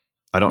for me.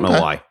 I don't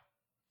know why.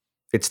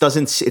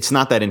 It's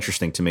not that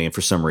interesting to me, and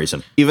for some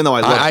reason, even though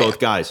I love both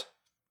guys.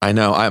 I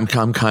know. I'm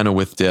kind of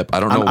with Dip. I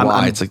don't know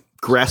why. It's like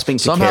grasping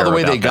to somehow care the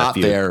way about they got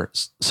that there.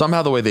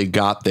 Somehow the way they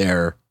got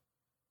there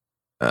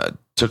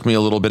took me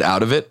a little bit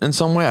out of it in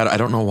some way. I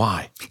don't know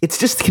why. It's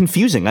just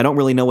confusing. I don't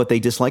really know what they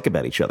dislike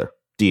about each other.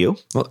 Do you?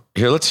 Well,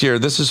 here, let's hear.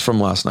 This is from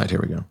last night. Here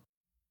we go.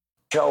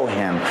 Show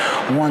him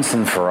once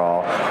and for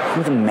all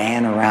who the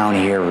man around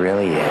here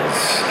really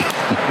is.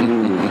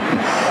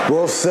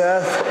 Well,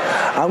 Seth,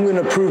 I'm going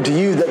to prove to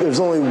you that there's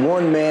only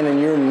one man in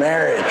your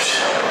marriage,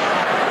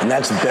 and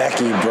that's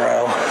Becky,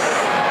 bro.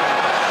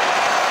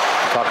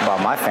 Talk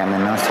about my family,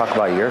 now let's talk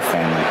about your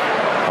family.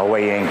 Oh,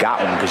 wait, you ain't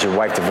got one because your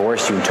wife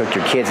divorced you and took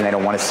your kids and they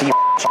don't want to see you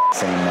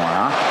anymore,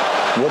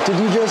 huh? What did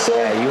you just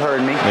say? Yeah, you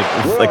heard me.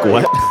 Like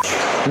what?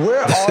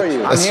 Where are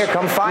you? I'm here,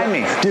 come find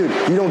me. Dude,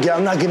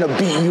 I'm not going to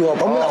beat you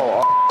up. I'm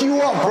going to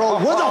you up, bro.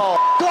 Where the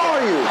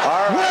are you? All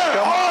right,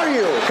 where are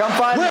you? Come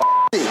find me.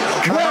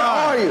 Where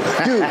are you?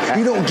 Dude,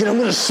 you don't get it. I'm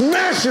going to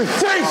smash your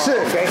face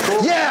in. Okay,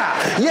 cool.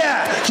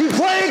 Yeah. Keep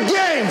playing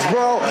games,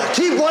 bro.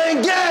 Keep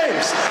playing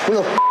games. I'm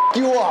going to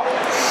you up.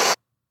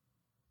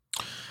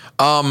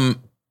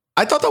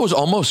 I thought that was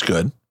almost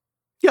good.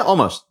 Yeah,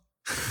 almost.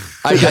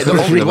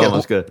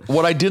 Almost good.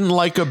 What I didn't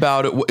like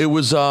about it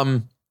was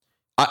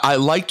I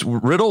liked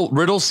Riddle.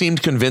 Riddle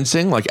seemed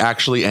convincing, like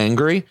actually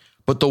angry.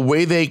 But the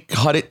way they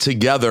cut it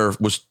together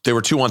was they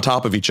were two on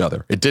top of each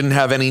other. It didn't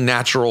have any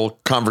natural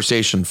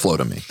conversation flow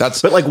to me.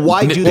 But like,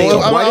 why do they?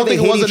 Why do they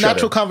hate each other? It was a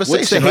natural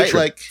conversation, right?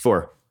 Like,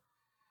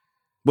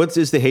 what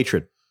is the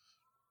hatred?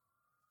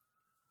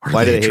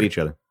 Why do they hate each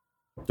other?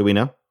 Do we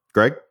know,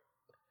 Greg?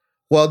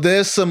 Well,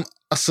 there's some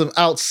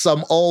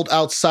old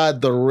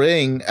outside the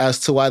ring as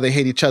to why they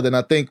hate each other, and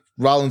I think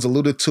Rollins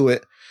alluded to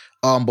it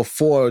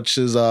before, which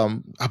is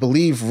I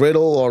believe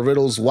Riddle or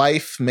Riddle's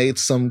wife made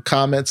some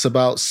comments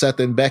about Seth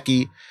and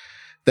Becky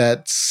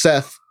that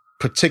Seth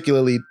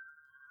particularly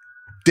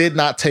did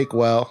not take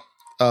well.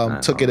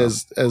 Took it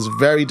as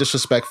very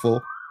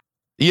disrespectful.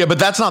 Yeah, but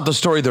that's not the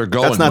story they're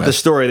going. That's not the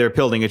story they're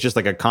building. It's just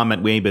like a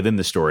comment made within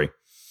the story.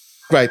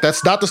 Right.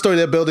 That's not the story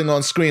they're building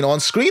on screen. On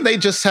screen, they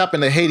just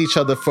happen to hate each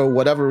other for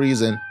whatever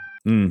reason.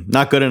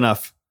 Not good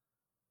enough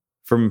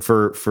for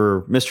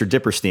Mr.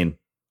 Dipperstein.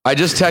 I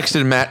just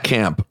texted Matt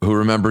Camp, who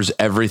remembers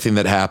everything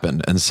that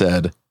happened, and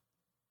said,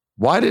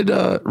 why did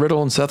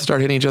Riddle and Seth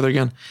start hitting each other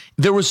again?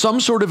 There was some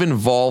sort of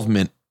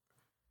involvement.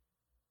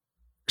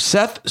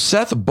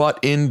 Seth butt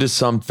into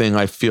something,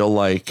 I feel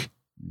like,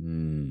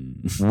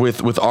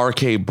 with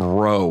RK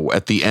Bro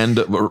at the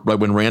end, right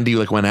when Randy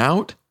went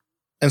out.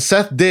 And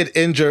Seth did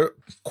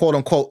quote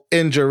unquote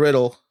injure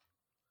Riddle,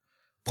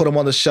 put him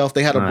on the shelf.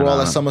 They had a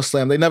brawl at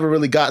SummerSlam. They never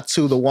really got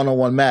to the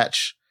one-on-one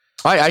match.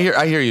 I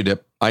hear you,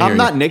 Dip. I'm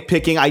not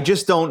nitpicking. I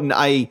just don't.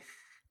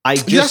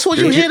 That's what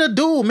you're here to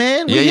do,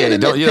 man. You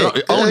don't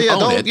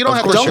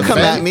have to. Don't come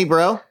at me,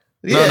 bro.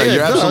 No,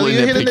 you're absolutely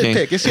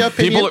nitpicking. It's your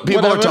opinion.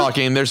 People are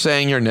talking. They're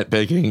saying you're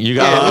nitpicking. You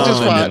got which is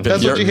fine.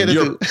 That's what you're here to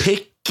do.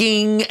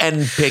 Picking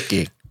and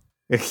picking.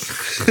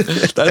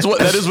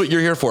 That is what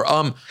you're here for.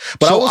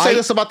 But I will say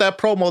this about that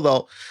promo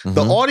though. Mm-hmm.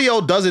 The audio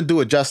doesn't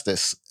do it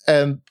justice.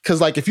 And because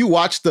like if you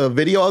watch the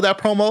video of that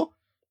promo,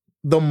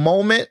 the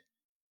moment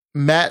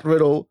Matt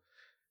Riddle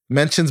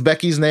mentions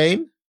Becky's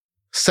name,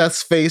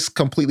 Seth's face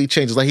completely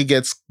changes. Like he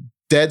gets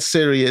dead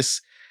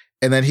serious,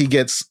 and then he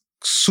gets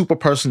super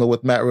personal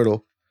with Matt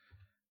Riddle,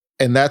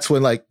 and that's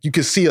when like you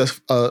can see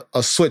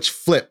a switch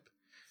flip.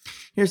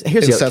 Here's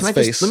the other.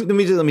 Let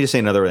me just say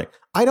another thing.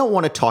 I don't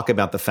want to talk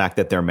about the fact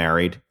that they're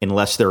married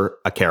unless they're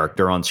a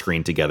character on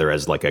screen together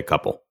as like a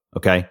couple.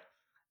 Okay,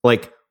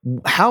 like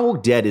how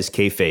dead is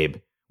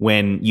kayfabe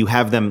when you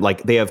have them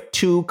like they have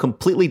two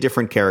completely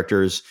different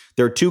characters,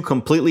 they're two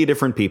completely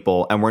different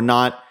people,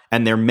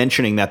 and they're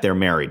mentioning that they're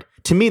married.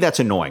 To me, that's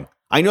annoying.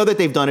 I know that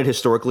they've done it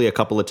historically a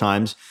couple of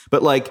times,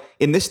 but like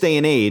in this day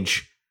and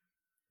age,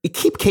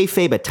 keep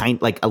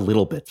kayfabe a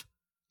little bit.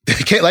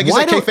 Like you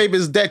said, kayfabe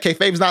is dead.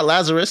 Kayfabe's not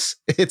Lazarus.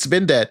 It's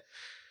been dead.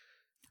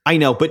 I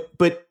know, but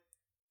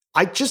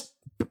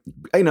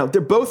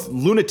they're both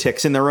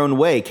lunatics in their own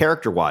way,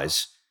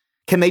 character-wise.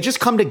 Can they just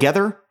come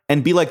together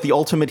and be like the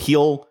ultimate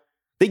heel?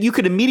 That you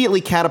could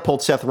immediately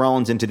catapult Seth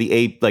Rollins into the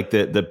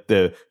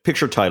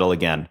picture title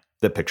again.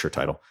 The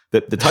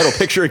title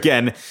picture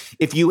again.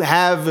 If you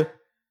have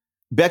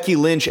Becky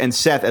Lynch and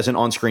Seth as an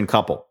on-screen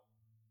couple,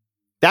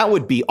 that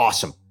would be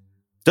awesome.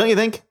 Don't you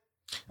think?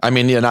 I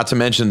mean, yeah, not to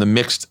mention the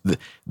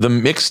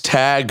mixed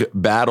tag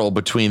battle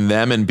between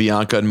them and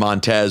Bianca and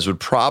Montez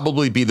would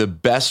probably be the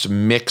best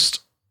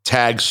mixed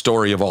tag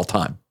story of all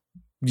time.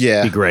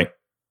 Yeah. Be great.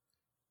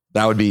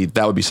 That would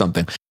be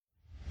something.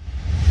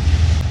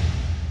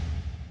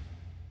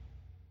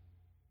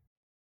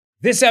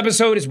 This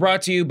episode is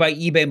brought to you by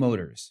eBay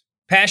Motors.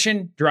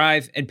 Passion,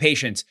 drive, and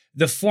patience.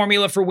 The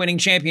formula for winning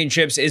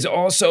championships is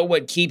also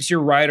what keeps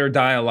your ride or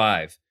die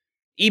alive.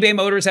 eBay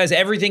Motors has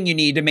everything you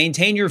need to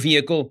maintain your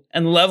vehicle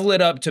and level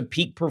it up to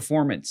peak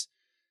performance.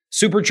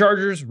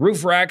 Superchargers,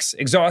 roof racks,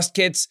 exhaust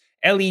kits,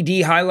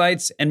 LED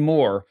highlights, and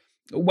more.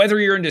 Whether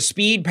you're into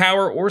speed,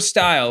 power, or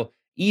style,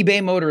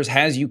 eBay Motors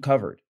has you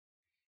covered.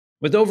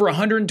 With over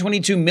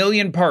 122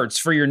 million parts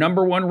for your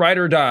number one ride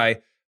or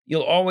die,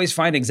 you'll always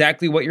find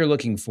exactly what you're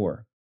looking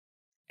for.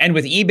 And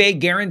with eBay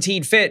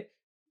Guaranteed Fit,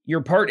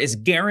 your part is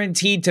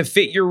guaranteed to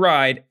fit your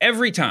ride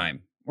every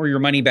time or your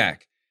money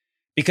back.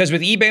 Because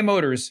with eBay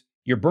Motors,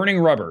 you're burning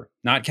rubber,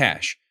 not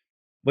cash.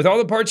 With all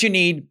the parts you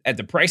need at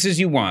the prices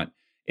you want,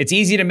 it's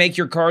easy to make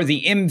your car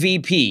the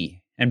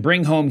MVP and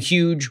bring home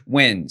huge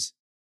wins.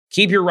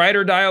 Keep your ride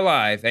or die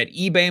alive at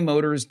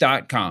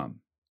ebaymotors.com.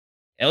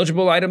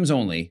 Eligible items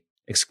only.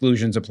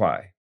 Exclusions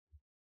apply.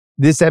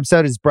 This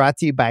episode is brought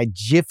to you by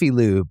Jiffy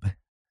Lube.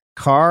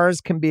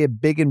 Cars can be a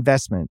big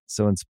investment,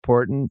 so it's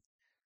important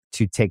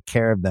to take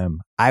care of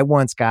them. I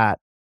once got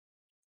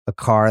a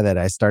car that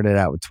I started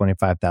out with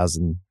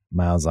 25,000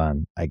 miles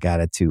on. I got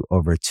it to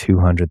over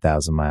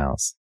 200,000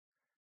 miles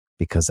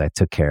because I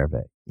took care of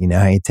it. You know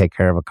how you take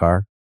care of a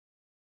car?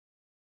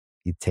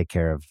 You take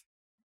care of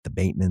the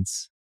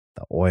maintenance,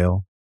 the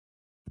oil,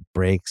 the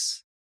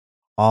brakes,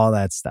 all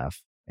that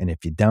stuff. And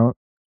if you don't,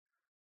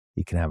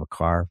 you can have a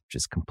car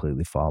just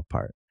completely fall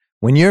apart.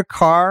 When your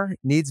car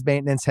needs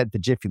maintenance, head to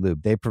Jiffy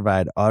Lube. They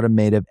provide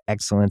automotive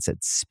excellence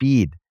at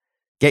speed.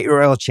 Get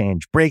your oil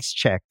change, brakes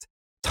checked,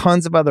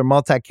 tons of other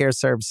multi-care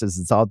services.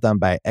 It's all done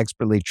by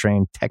expertly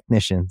trained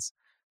technicians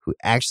who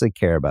actually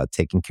care about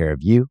taking care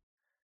of you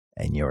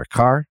and your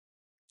car.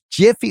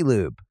 Jiffy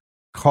Lube,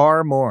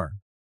 car more.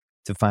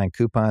 To find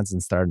coupons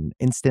and start an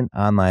instant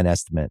online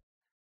estimate,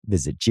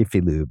 visit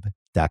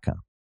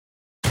jiffylube.com.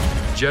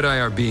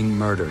 Jedi are being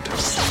murdered.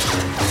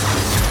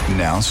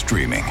 Now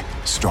streaming,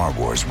 Star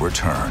Wars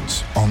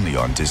Returns, only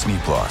on Disney+.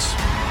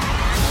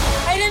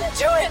 I didn't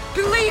do it!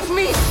 Believe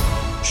me!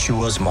 She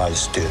was my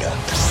student.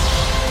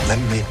 Let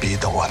me be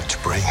the one to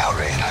bring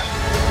her in.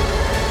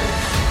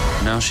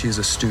 Now she is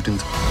a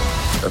student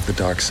of the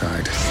dark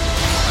side.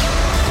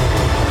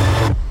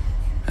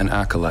 An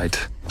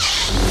acolyte.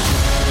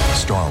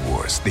 Star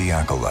Wars The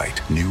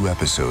Acolyte. New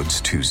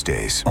episodes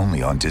Tuesdays,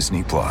 only on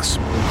Disney+.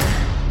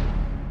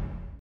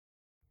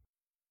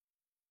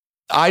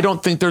 I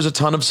don't think there's a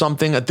ton of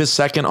something at this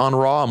second on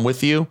Raw. I'm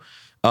with you.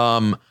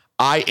 I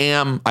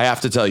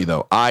have to tell you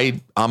though,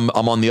 I'm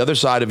on the other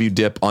side of you,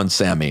 Dip, on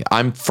Sammy.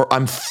 I'm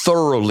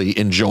thoroughly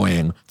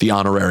enjoying the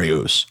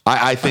honorarius.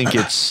 I think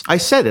it's. I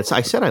said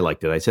I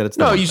liked it. I said it's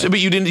not. No, but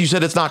you didn't. You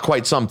said it's not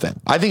quite something.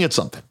 I think it's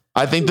something.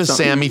 I think the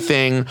Sammy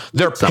thing,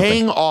 they're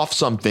paying off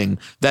something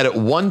that at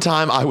one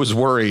time I was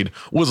worried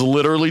was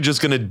literally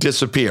just going to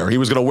disappear. He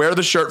was going to wear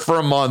the shirt for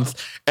a month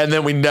and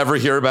then we never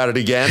hear about it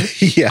again.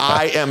 Yeah.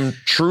 I am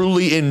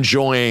truly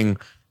enjoying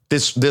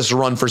this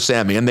run for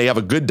Sammy, and they have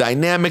a good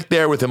dynamic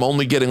there with him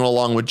only getting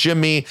along with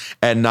Jimmy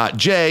and not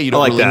Jay. You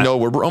don't really know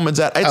where Roman's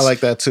at. I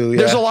like that too. Yeah.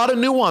 There's a lot of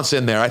nuance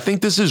in there. I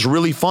think this is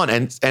really fun,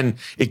 and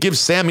it gives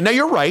Sammy. Now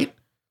you're right.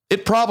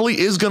 It probably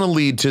is going to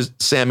lead to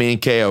Sammy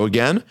and KO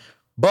again,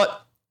 but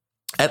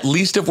at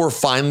least if we're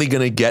finally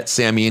going to get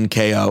Sammy and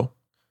KO,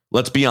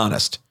 let's be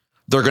honest,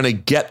 they're going to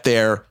get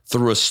there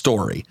through a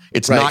story.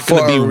 It's not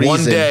going to be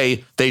one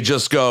day they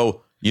just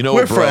go, you know,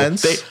 we're what, bro?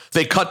 Friends.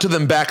 They cut to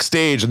them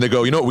backstage and they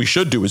go, you know what we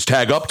should do is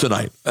tag up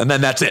tonight. And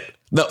then that's it.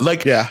 No,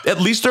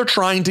 at least they're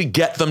trying to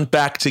get them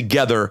back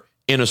together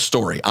in a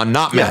story. I'm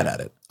not mad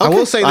at it. I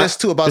will say this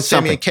too about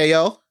Sammy and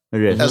KO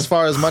as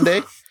far as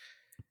Monday.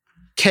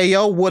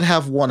 KO would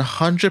have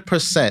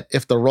 100%,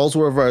 if the roles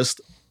were reversed,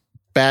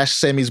 bashed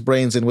Sammy's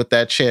brains in with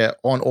that chair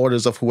on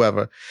orders of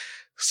whoever.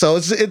 So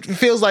it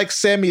feels like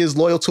Sammy is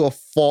loyal to a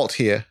fault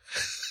here.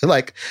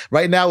 Like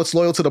right now it's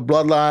loyal to the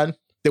bloodline.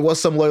 There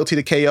was some loyalty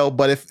to KO,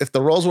 but if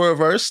the roles were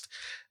reversed,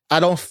 I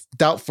don't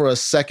doubt for a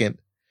second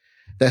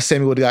that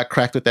Sammy would have got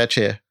cracked with that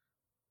chair.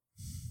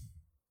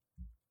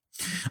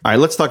 All right,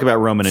 let's talk about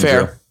Roman and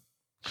Drew.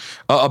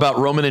 About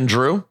Roman and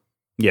Drew?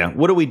 Yeah.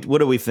 What do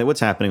we think? What's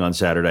happening on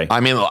Saturday?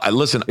 I mean,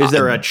 listen. Is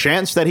there a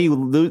chance that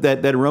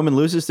that Roman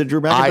loses to Drew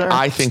McIntyre?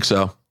 I think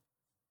so.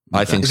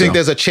 I think you so. think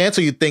there's a chance,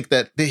 or you think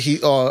that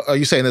are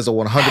you saying there's a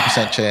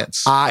 100%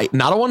 chance?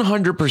 Not a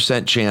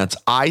 100% chance.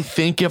 I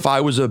think if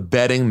I was a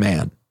betting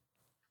man,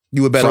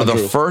 you would bet for on the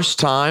Drew. first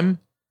time,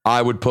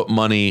 I would put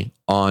money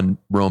on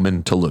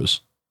Roman to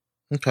lose.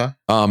 Okay.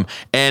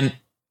 And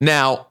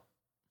now,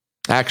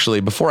 actually,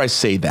 before I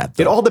say that,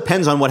 though, it all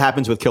depends on what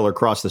happens with Killer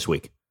Cross this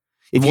week.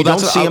 If you don't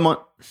see him on,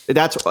 it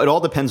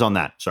all depends on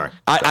that. Sorry.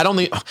 I don't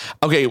think.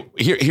 Okay.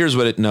 Here's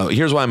what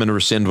here's why I'm going to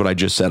rescind what I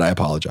just said. I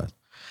apologize.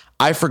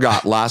 I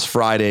forgot last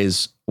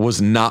Friday's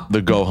was not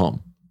the go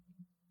home.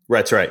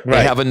 That's right.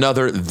 They have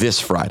another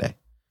this Friday.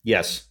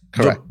 Yes.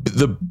 Correct.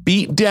 The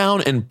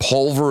beatdown and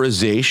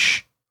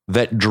pulverization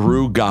that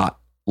Drew got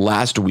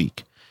last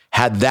week,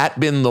 had that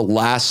been the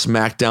last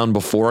SmackDown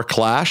before a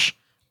Clash,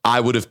 I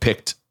would have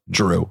picked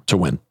Drew to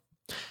win.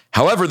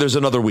 However, there's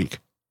another week,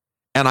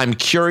 and I'm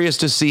curious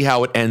to see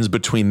how it ends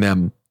between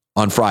them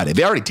on Friday.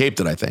 They already taped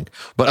it, I think,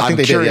 but I'm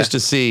curious to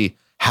see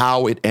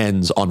how it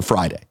ends on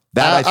Friday.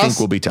 That I think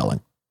will be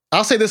telling.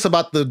 I'll say this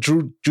about the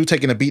Drew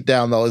taking a beat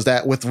down, though, is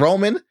that with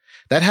Roman,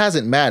 that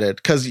hasn't mattered.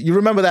 Because you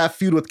remember that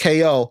feud with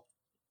KO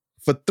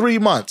for 3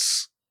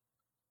 months,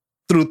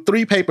 through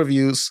 3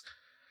 pay-per-views,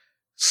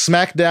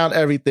 smacked down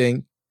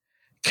everything.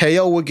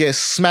 KO would get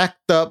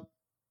smacked up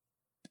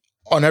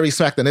on every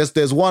SmackDown.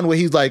 There's one where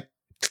he's like,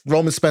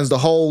 Roman spends the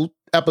whole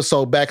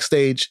episode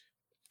backstage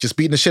just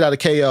beating the shit out of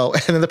KO,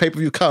 and then the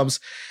pay-per-view comes,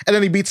 and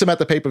then he beats him at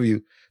the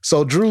pay-per-view.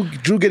 So Drew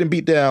getting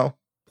beat down.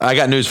 I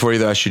got news for you,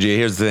 though, SUG.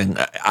 Here's the thing.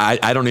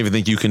 I don't even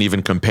think you can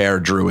even compare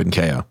Drew and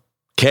KO.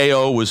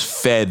 KO was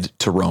fed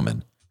to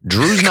Roman.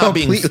 Drew's not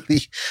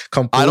completely.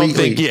 I don't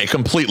think,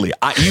 completely.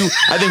 I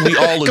think we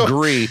all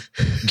agree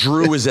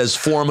Drew is as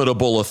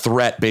formidable a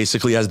threat,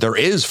 basically, as there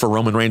is for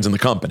Roman Reigns in the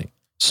company.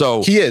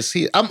 So he is.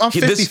 I'm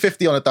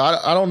 50-50 on it, though.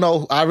 I don't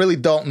know. I really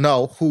don't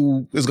know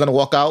who is going to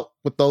walk out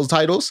with those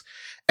titles.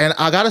 And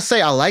I got to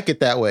say, I like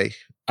it that way.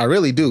 I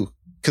really do.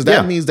 Because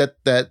that means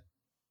that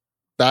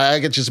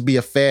I could just be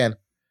a fan.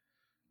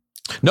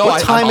 No,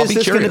 what time is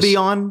this going to be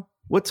on?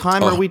 What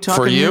time are we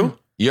talking? For you?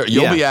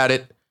 You'll be at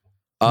it.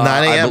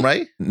 9 a.m.,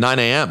 right? 9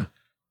 a.m.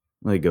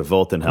 Like a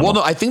Volt and Hell. Well,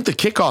 no, I think the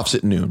kickoff's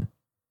at noon,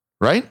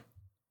 right?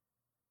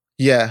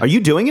 Yeah. Are you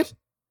doing it?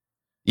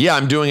 Yeah,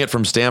 I'm doing it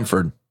from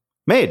Stamford.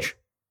 Mage.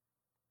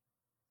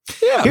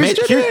 Yeah, Mage.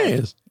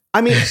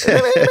 I mean,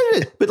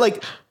 but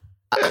like,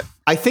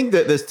 I think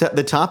that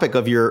the topic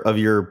of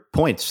your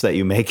points that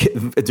you make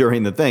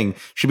during the thing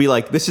should be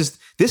like,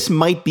 this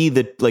might be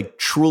the like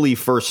truly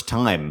first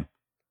time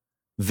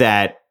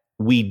that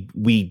we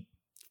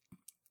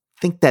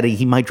think that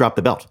he might drop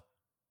the belt.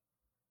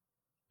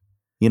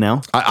 You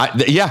know? I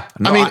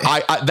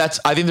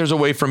think there's a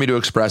way for me to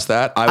express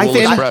that. I will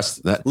express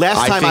that.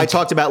 Last time I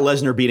talked about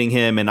Lesnar beating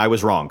him and I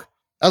was wrong.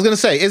 I was going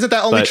to say, isn't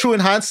that only true in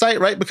hindsight,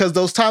 right? Because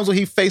those times when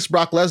he faced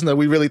Brock Lesnar,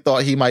 we really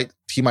thought he might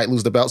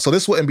lose the belt. So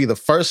this wouldn't be the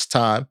first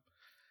time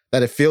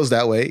that it feels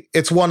that way.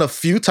 It's one of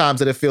few times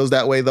that it feels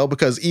that way, though,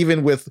 because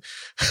even with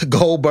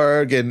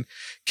Goldberg and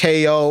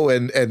KO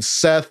and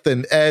Seth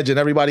and Edge and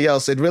everybody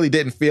else, it really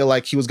didn't feel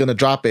like he was going to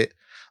drop it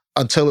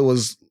until it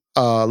was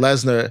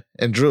Lesnar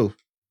and Drew.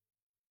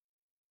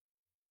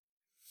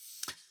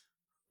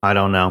 I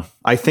don't know.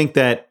 I think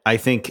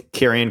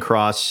Karrion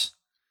Kross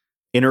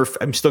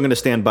I'm still going to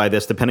stand by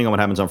this, depending on what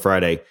happens on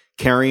Friday.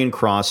 Karrion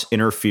Kross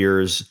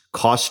interferes,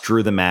 costs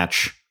Drew the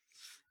match,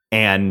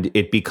 and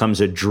it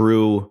becomes a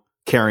Drew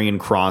Karrion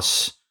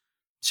Kross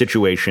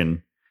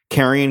situation.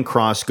 Karrion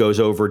Kross goes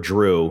over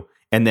Drew,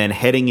 and then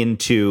heading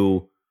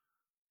into,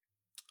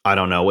 I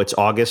don't know, it's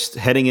August,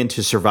 heading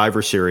into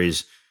Survivor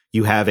Series,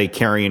 you have a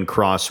Karrion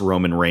Kross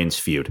Roman Reigns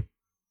feud.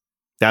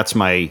 That's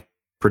my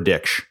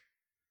prediction.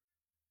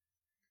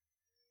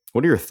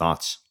 What are your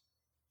thoughts?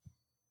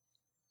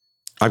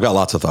 I've got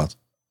lots of thoughts.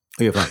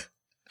 Oh, you have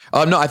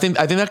fun. No, I think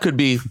that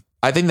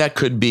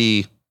could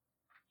be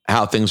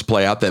how things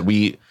play out.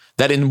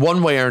 That in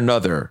one way or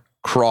another,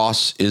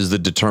 Cross is the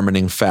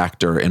determining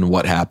factor in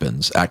what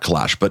happens at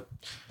Clash. But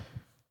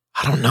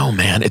I don't know,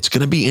 man. It's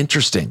going to be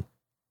interesting.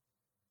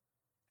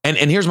 And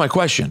here's my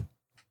question: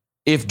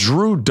 if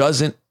Drew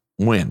doesn't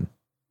win,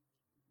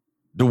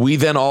 do we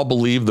then all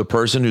believe the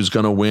person who's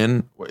going to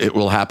win, it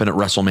will happen at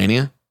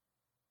WrestleMania?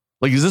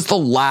 Like, is this the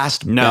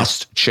last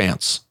best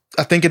chance?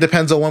 I think it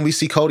depends on when we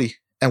see Cody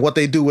and what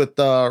they do with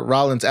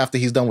Rollins after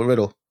he's done with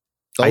Riddle.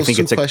 I think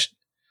it's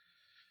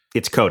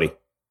Cody.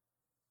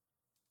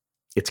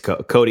 It's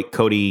Cody.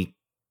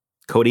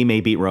 Cody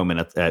may beat Roman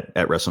at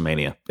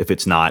WrestleMania if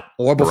it's not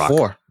or before.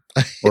 Brock.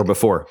 or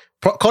before.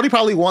 Cody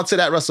probably wants it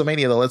at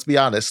WrestleMania, though. Let's be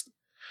honest.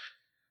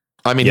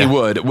 I mean, he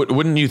would.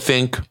 Wouldn't you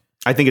think?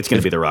 I think it's going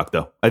to be The Rock,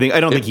 though. I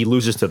don't think he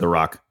loses to The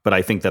Rock, but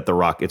I think that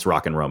it's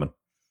Rock and Roman.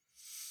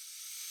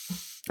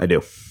 I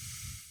do.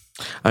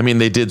 I mean,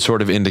 they did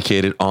sort of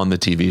indicate it on the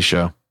TV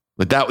show.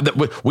 But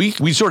that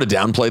we sort of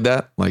downplayed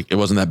that. Like, it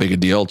wasn't that big a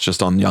deal. It's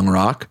just on Young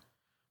Rock.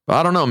 But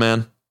I don't know,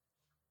 man.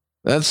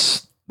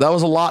 That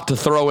was a lot to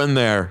throw in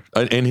there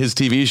in his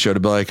TV show to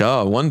be like,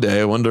 oh, one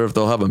day I wonder if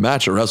they'll have a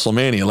match at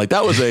WrestleMania. Like,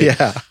 that was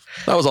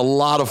that was a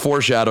lot of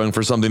foreshadowing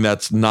for something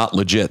that's not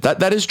legit.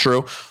 That is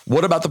true.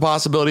 What about the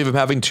possibility of him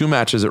having 2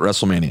 matches at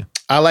WrestleMania?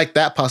 I like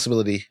that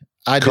possibility.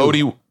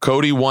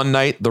 Cody one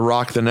night, The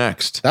Rock the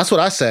next. That's what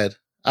I said.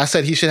 I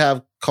said he should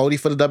have Cody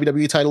for the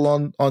WWE title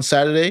on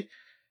Saturday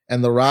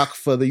and The Rock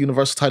for the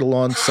Universal title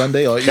on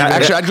Sunday. Or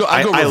actually, I'd go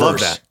reverse. I love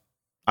that.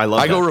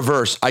 I go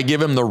reverse. I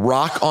give him The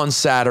Rock on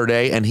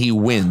Saturday and he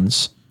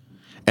wins.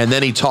 And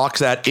then he talks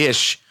that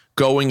ish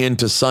going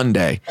into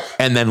Sunday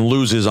and then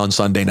loses on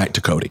Sunday night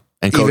to Cody.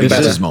 And Cody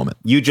gets his moment.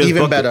 You just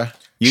booked it.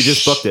 You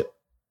just booked it.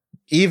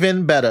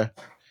 Even better.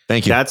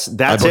 Thank you. That's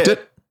I booked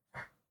it.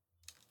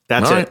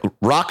 That's all it. Right.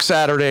 Rock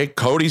Saturday,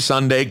 Cody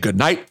Sunday. Good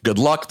night. Good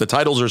luck. The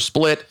titles are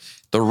split.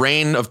 The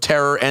reign of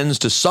terror ends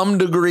to some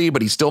degree,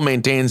 but he still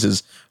maintains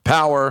his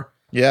power.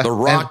 Yeah.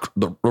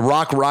 The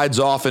Rock rides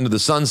off into the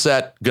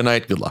sunset. Good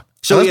night. Good luck.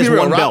 So he has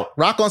one belt.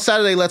 Rock on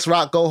Saturday lets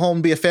Rock go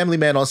home, be a family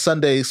man on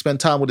Sunday, spend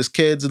time with his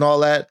kids and all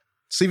that.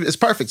 See, it's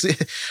perfect. See,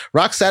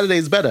 Rock Saturday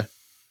is better.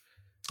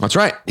 That's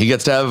right. He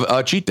gets to have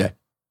a cheat day.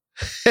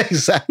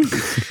 Exactly.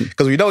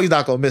 Because we know he's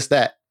not going to miss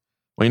that.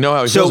 Well, you know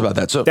how he feels about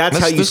that. So that's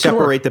how you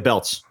separate the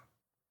belts.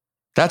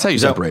 That's how you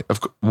separate.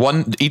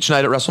 One each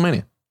night at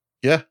WrestleMania.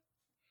 Yeah.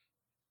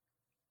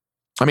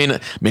 I mean,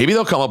 maybe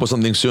they'll come up with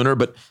something sooner,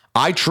 but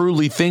I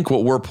truly think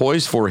what we're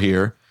poised for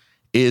here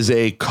is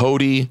a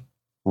Cody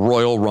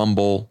Royal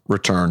Rumble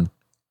return.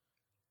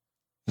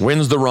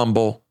 Wins the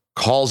Rumble,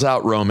 calls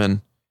out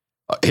Roman.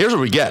 Here's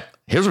what we get.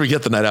 Here's what we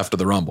get the night after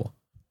the Rumble.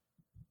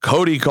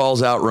 Cody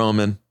calls out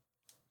Roman.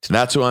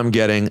 That's who I'm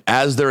getting.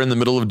 As they're in the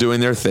middle of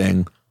doing their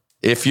thing,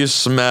 if you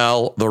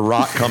smell, The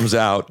Rock comes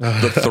out.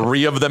 The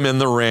 3 of them in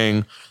the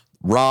ring.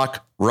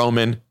 Rock,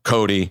 Roman,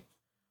 Cody.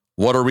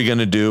 What are we going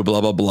to do?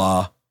 Blah, blah,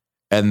 blah.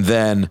 And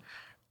then,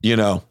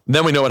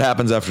 then we know what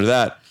happens after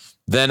that.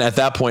 Then at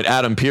that point,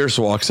 Adam Pearce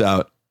walks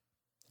out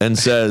and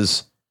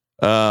says,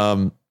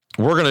 we're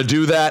going to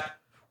do that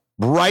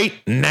right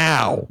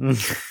now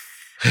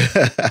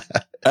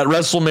at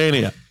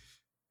WrestleMania.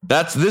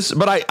 That's this.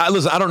 But I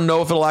listen, I don't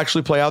know if it'll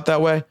actually play out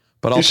that way,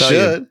 but I'll tell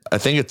you, I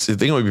think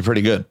it would be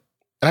pretty good.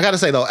 And I got to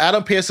say, though,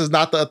 Adam Pearce is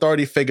not the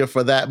authority figure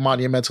for that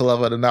monumental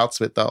of an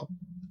announcement, though.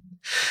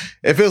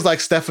 It feels like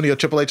Stephanie or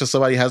Triple H or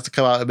somebody has to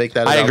come out and make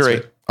that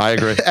announcement. I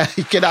agree.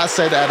 You cannot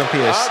send Adam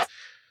Pearce.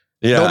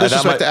 Yeah, no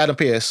disrespect to Adam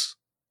Pearce.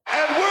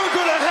 And we're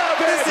going to have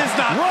this is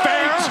not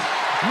fair.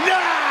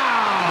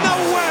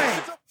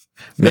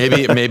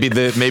 No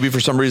way. Maybe for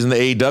some reason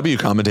the AEW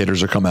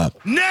commentators will come out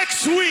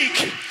Next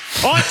week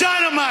on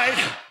Dynamite.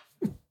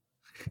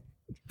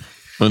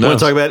 Well, no.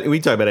 We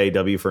talk about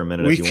AEW for a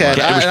minute. We if you can.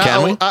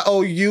 Want. I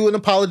owe you an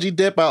apology,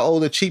 Dip. I owe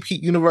the Cheap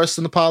Heat Universe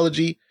an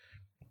apology.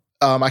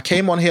 I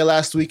came on here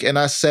last week and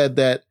I said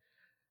that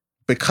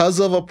because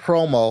of a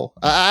promo,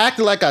 I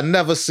acted like I'd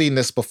never seen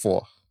this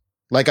before.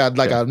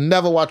 I've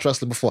never watched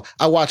wrestling before.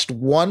 I watched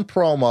one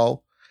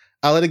promo.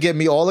 I let it get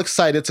me all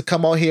excited to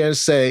come on here and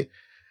say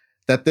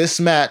that this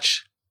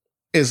match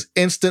is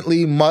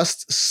instantly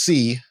must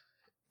see.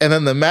 And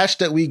then the match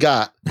that we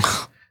got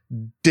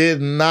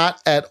did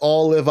not at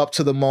all live up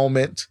to the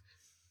moment.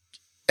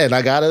 And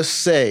I gotta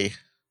say,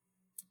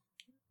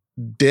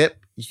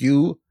 Dip,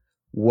 you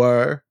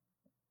were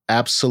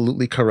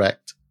absolutely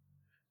correct.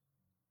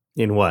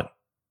 In what?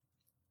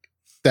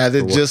 That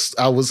it just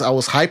I was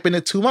hyping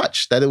it too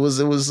much. That it was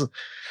a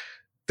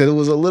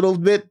little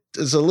bit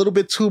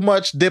too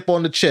much dip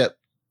on the chip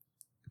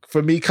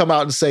for me come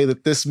out and say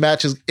that this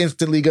match is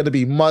instantly going to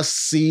be must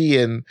see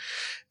and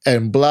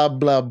blah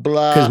blah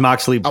blah. Because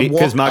Moxley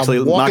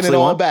walking it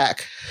all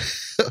back.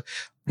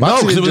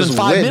 No, because it was in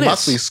 5 minutes.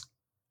 Moxley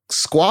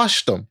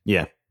squashed him.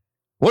 Yeah.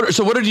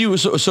 What did you?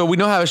 So we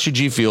know how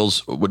SGG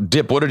feels.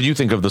 Dip. What did you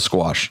think of the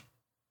squash?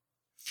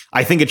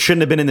 I think it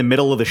shouldn't have been in the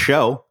middle of the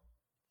show.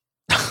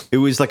 It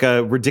was like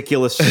a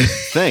ridiculous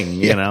thing,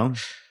 you know?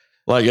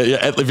 Like,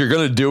 if you're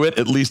going to do it,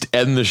 at least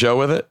end the show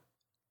with it.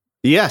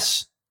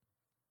 Yes.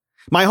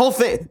 My whole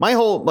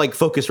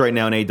focus right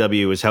now in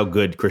AEW is how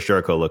good Chris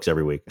Jericho looks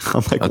every week.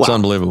 I'm like, that's wow.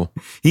 unbelievable.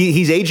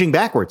 He's aging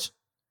backwards.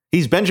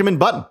 He's Benjamin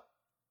Button.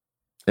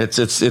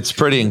 It's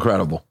pretty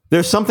incredible.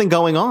 There's something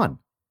going on.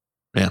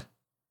 Yeah.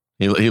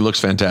 He looks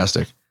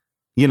fantastic.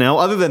 You know,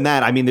 other than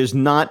that, I mean, there's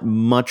not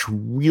much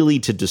really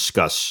to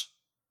discuss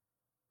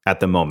at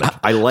the moment.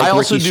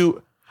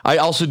 I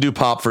also do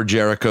pop for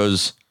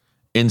Jericho's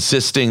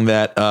insisting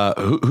that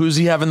who's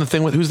he having the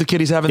thing with? Who's the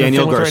kid he's having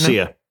Daniel the thing Garcia.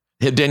 with right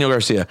now? Daniel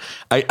Garcia.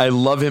 I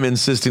love him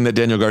insisting that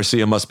Daniel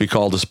Garcia must be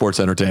called a sports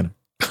entertainer.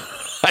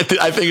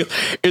 I think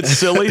it's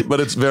silly, but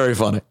it's very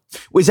funny.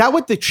 Is that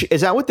what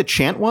the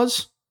chant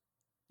was?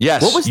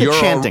 Yes. What was the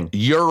chanting?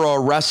 You're a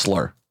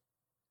wrestler.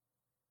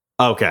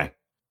 Okay.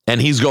 And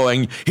he's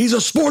going, he's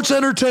a sports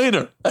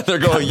entertainer. And they're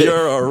going,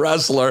 you're a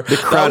wrestler. The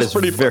crowd is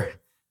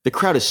the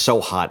crowd is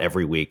so hot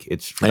every week.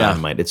 It's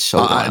dynamite. It's so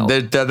wild.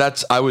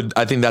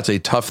 I think that's a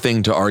tough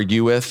thing to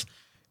argue with.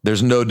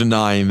 There's no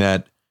denying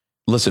that.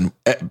 Listen,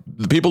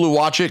 the people who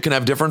watch it can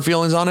have different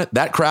feelings on it.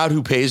 That crowd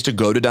who pays to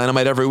go to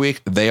Dynamite every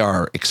week, they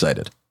are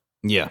excited.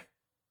 Yeah.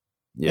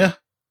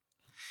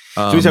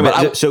 Sorry,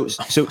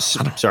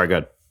 go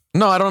ahead.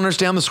 No, I don't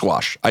understand the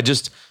squash.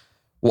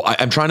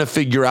 I'm trying to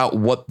figure out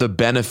what the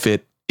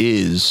benefit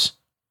is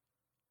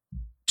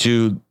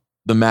to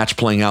the match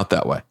playing out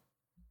that way.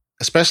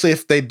 Especially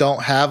if they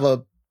don't have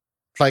All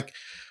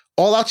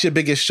Out's your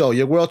biggest show.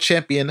 Your world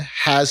champion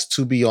has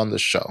to be on the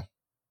show.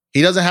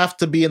 He doesn't have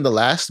to be in the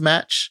last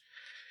match.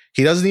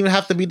 He doesn't even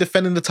have to be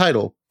defending the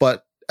title,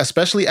 but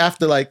especially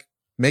after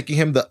making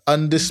him the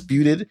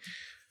undisputed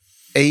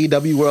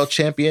AEW world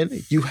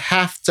champion, you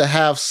have to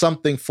have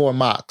something for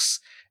Mox,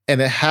 and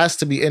it has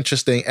to be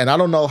interesting. And I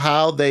don't know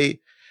how they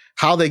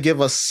give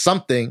us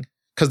something,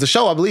 because the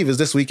show, I believe, is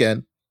this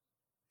weekend.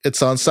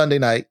 It's on Sunday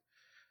night.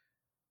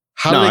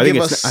 How do they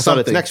give us something? I thought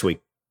it's next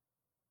week.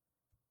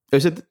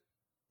 Is it?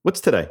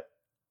 What's today?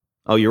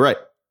 Oh, you're right.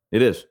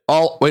 It is.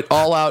 All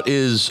Out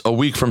is a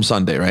week from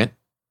Sunday, right?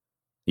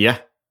 Yeah.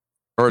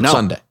 Or it's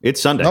Sunday.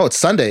 It's Sunday. No, it's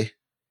Sunday.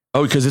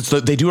 Oh, because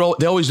they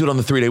always do it on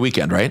the 3-day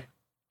weekend, right?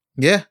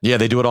 Yeah. Yeah,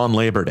 they do it on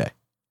Labor Day.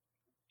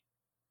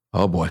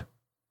 Oh boy.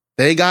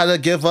 They gotta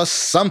give us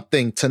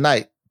something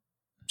tonight.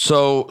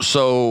 So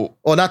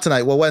not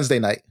tonight. Well, Wednesday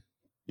night.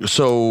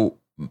 So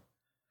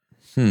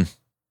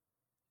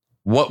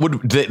what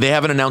would they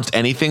haven't announced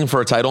anything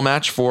for a title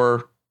match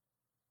for?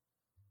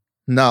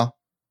 No.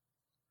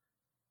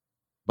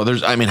 But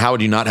how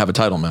would you not have a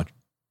title match?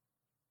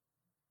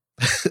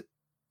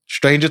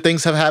 Stranger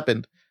things have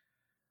happened.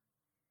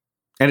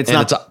 And it's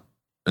not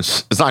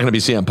going to be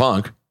CM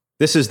Punk.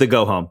 This is the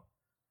go home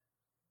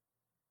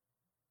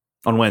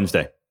on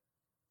Wednesday.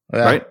 Yeah.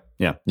 Right?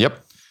 Yeah.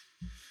 Yep.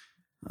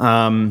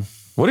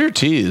 What are your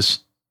teas?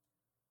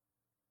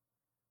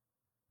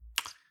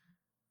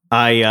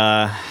 I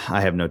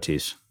have no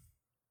teas.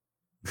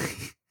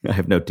 I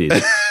have no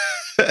teas.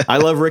 I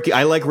love Ricky.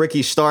 I like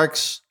Ricky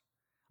Starks.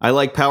 I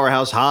like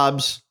Powerhouse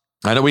Hobbs.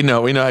 I know we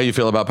know how you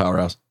feel about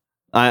Powerhouse.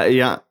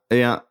 Yeah.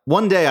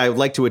 One day I would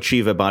like to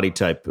achieve a body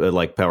type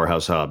like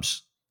Powerhouse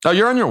Hobbs. Oh,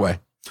 you're on your way.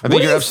 I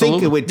think you're absolutely.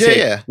 Think it would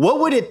take? What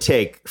would it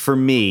take for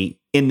me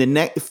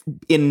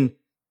in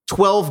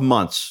 12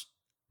 months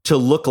to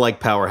look like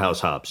Powerhouse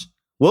Hobbs?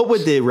 What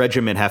would the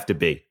regimen have to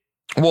be?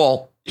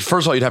 Well,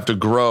 first of all, you'd have to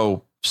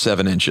grow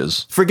 7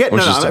 inches. All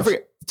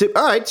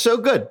right, so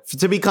good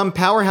to become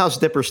Powerhouse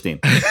Dipperstein.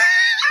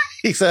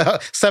 He said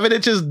 7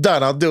 inches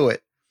done. I'll do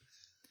it.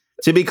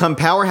 To become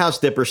Powerhouse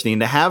Dipperstein,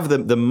 to have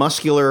the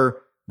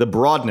muscular, the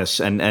broadness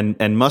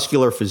and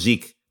muscular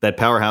physique that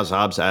Powerhouse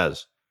Hobbs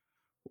has.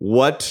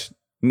 What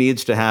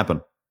needs to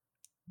happen?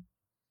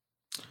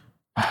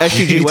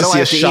 SUG, what do I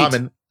have to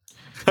shaman.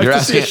 Eat? You're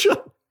asking.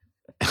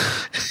 I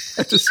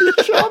have to see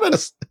a shaman.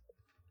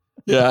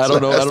 Yeah, I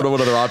don't know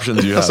what other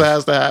options you have. That's what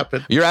has to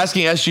happen. You're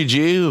asking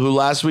SGG, who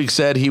last week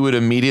said he would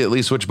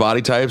immediately switch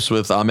body types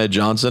with Ahmed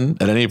Johnson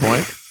at any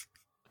point.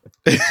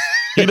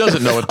 He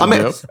doesn't know what to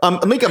do. I'm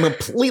going to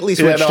completely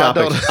switch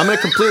topics. I'm going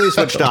to completely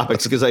switch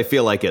topics because I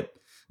feel like it.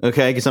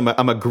 Okay, because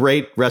I'm a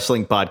great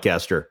wrestling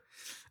podcaster.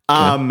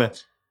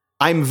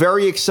 I'm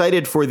very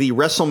excited for the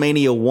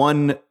WrestleMania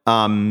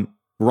 1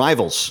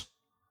 Rivals.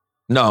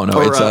 No,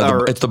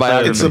 it's the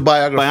biography. It's a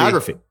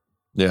biography.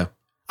 Yeah.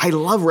 I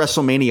love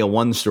WrestleMania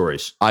 1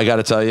 stories. I got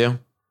to tell you,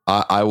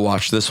 I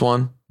watched this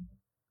one.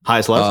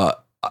 Highest love?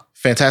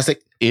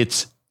 Fantastic.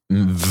 It's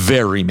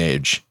very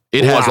mage.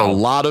 It has a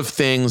lot of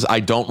things I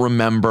don't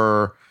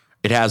remember.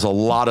 It has a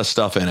lot of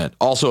stuff in it.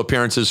 Also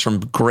appearances from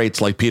greats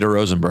like Peter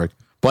Rosenberg.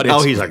 But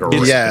he's like a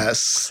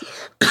yes.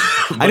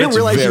 I didn't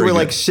realize you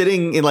were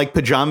sitting in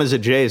pajamas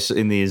at Jay's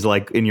in these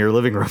in your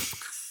living room.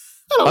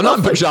 I'm not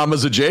in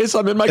pajamas at Jay's.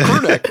 I'm in my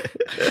crew neck.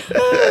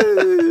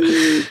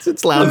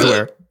 It's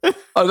loungewear.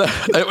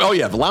 Oh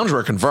yeah, the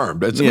loungewear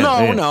confirmed.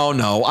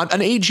 No.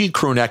 An AG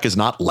crew neck is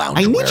not loungewear.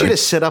 I need you to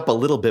sit up a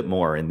little bit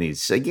more in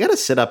these. You got to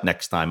sit up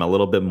next time a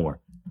little bit more.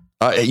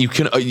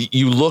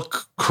 You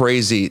look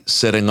crazy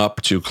sitting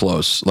up too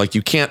close.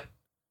 You can't.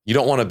 You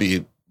don't want to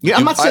be. Yeah,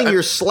 I'm not saying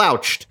you're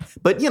slouched,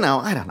 but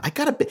I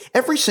gotta be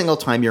every single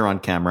time you're on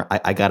camera.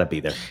 I gotta be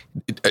there.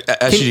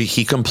 Actually,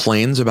 he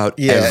complains about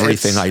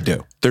everything I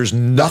do. There's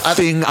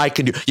nothing I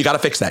can do. You got to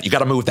fix that. You got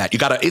to move that. You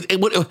got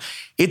to.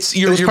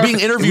 You're being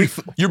interviewed.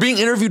 You're being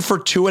interviewed for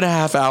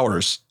 2.5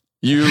 hours.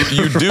 You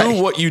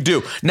do what you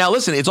do. Now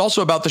listen, it's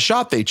also about the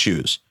shot they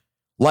choose.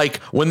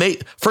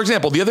 For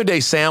example, the other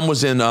day Sam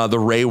was in the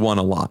Ray one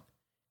a lot.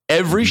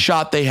 Every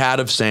shot they had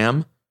of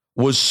Sam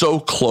was so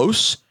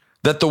close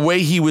that the way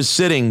he was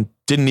sitting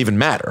didn't even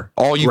matter.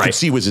 All you could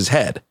see was his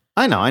head.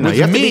 I know.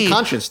 You have to be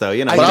conscious, though.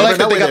 You know, but I like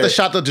that they got the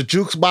shot of the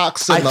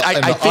jukebox and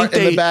the art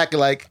in the back.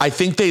 Like, I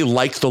think they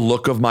like the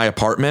look of my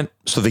apartment,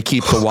 so they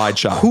keep the wide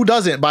shot. Who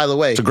doesn't? By the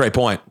way, it's a great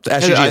point.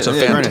 SUG, it's a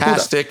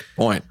fantastic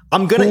point. You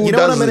know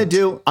what I'm gonna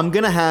do? I'm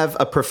gonna have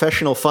a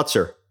professional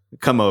futzer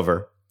come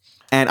over,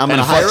 and I'm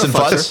gonna hire a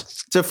futzer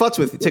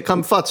to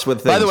come futz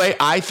with things. By the way,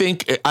 I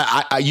think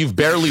you've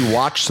barely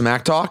watched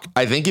Smack Talk.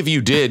 I think if you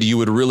did, you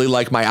would really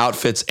like my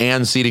outfits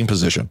and seating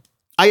position.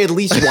 I at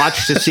least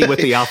watched to see what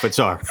the outfits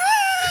are.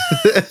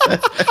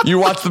 You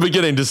watched the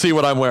beginning to see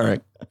what I'm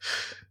wearing.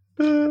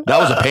 That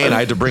was a pain. I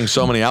had to bring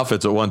so many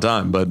outfits at one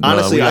time. But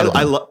honestly,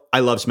 I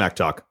love Smack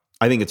Talk.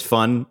 I think it's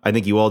fun. I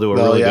think you all do a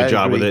really good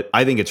job with it.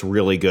 I think it's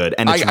really good,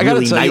 and it's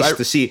really nice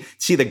to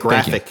see the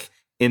graphic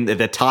in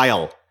the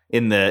tile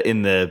in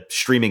the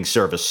streaming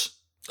service.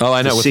 Oh,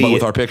 I know,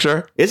 with our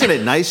picture. Isn't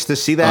it nice to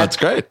see that? Oh, it's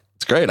great.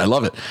 It's great. I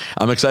love it.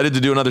 I'm excited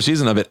to do another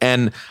season of it,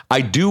 and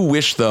I do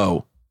wish,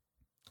 though.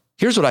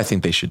 Here's what I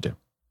think they should do.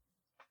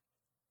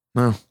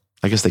 Well,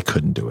 I guess they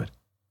couldn't do it.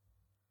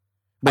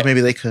 But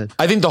maybe they could.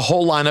 I think the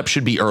whole lineup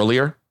should be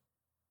earlier.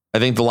 I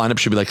think the lineup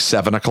should be like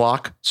 7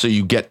 o'clock. So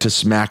you get to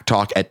Smack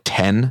Talk at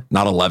 10,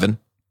 not 11.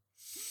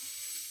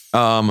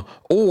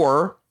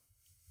 Or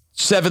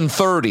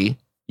 7:30.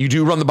 You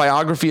do run the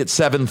biography at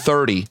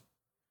 7:30.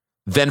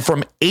 Then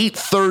from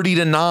 8:30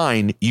 to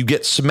 9, you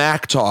get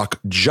Smack Talk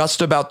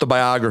just about the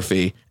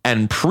biography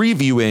and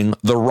previewing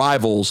the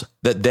rivals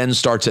that then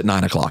starts at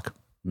 9 o'clock.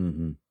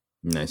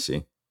 Mm-hmm. I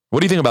see.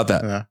 What do you think about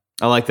that? Yeah.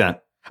 I like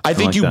that. I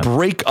think you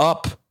break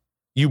up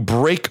the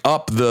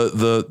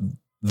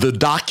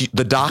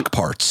doc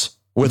parts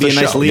with a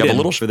nice show. lead You have in a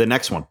little for the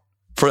next one.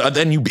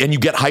 Then you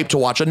get hyped to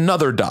watch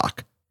another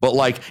doc. But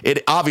like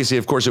it obviously,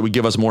 of course, it would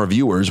give us more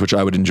viewers, which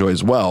I would enjoy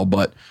as well.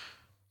 But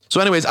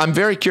so, anyways, I'm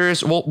very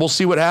curious. We'll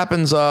see what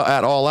happens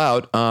at All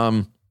Out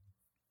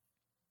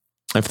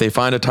if they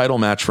find a title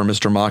match for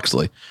Mr.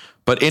 Moxley.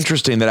 But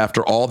interesting that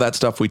after all that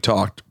stuff we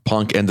talked,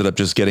 Punk ended up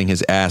just getting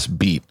his ass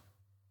beat.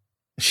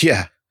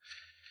 Yeah.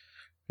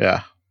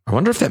 Yeah. I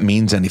wonder if that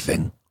means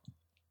anything.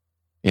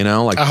 You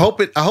know, like I hope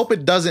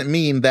it doesn't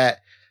mean that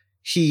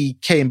he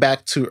came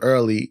back too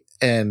early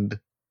and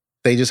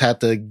they just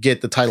had to get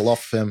the title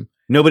off of him.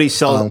 Nobody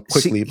sold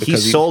quickly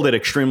because he sold it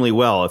extremely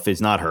well if he's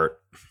not hurt.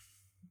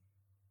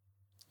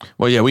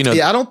 Well, yeah, we know.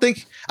 Yeah, I don't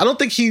think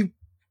he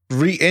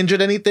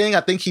re-injured anything. I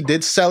think he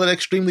did sell it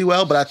extremely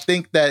well, but I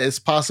think that it's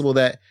possible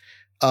that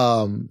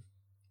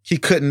he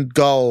couldn't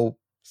go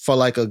for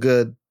like a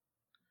good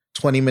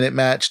 20-minute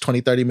match,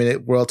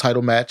 30-minute world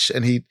title match.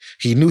 And he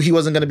knew he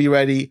wasn't going to be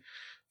ready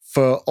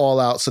for All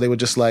Out. So they were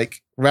just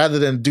like, rather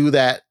than do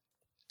that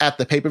at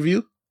the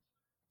pay-per-view,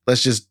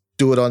 let's just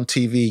do it on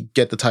TV,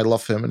 get the title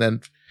off him, and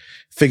then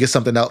figure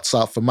something else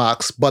out for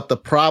Mox. But the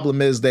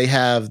problem is they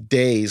have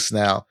days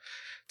now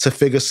to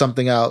figure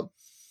something out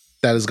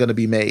that is going to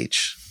be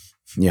Mage.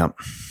 Yeah.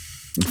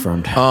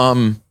 Confirmed. All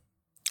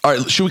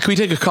right, can we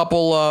take a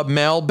couple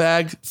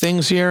mailbag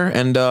things here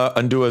and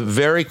do a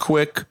very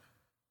quick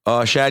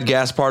Shad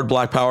Gaspard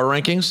Black Power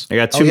rankings? I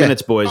got 2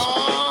 minutes, boys.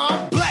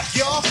 I'm black,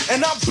 y'all,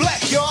 and I'm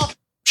black, y'all.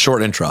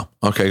 Short intro.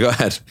 Okay, go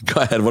ahead.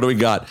 What do we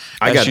got?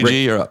 I got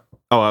SUG, you're up.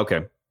 Oh,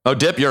 okay. Oh,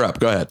 Dip, you're up.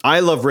 Go ahead. I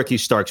love Ricky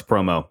Starks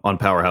promo on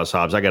Powerhouse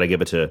Hobbs. I got to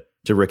give it to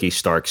Ricky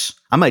Starks.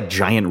 I'm a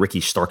giant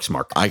Ricky Starks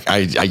mark.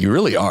 You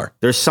really are.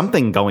 There's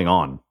something going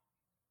on.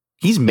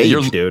 He's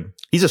Mage, dude.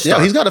 He's a star.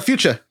 Yeah, he's got a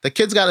future. The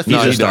kid's got a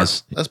future. No, he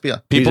does. Let's be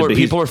honest.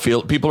 People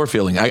are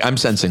feeling. I'm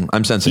sensing.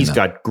 He's that.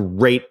 got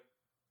great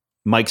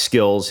mic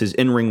skills. His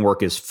in-ring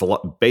work is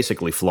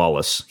basically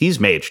flawless. He's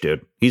Mage,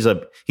 dude. He's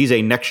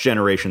a next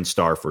generation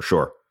star for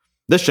sure.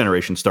 This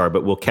generation star,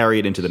 but we'll carry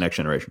it into the next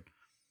generation.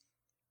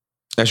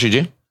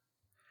 SUG?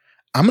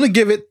 I'm going to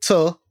give it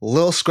to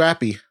Lil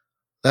Scrappy.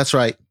 That's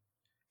right.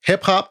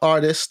 Hip hop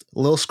artist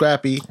Lil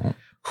Scrappy,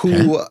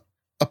 who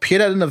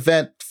appeared at an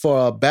event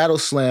for a Battle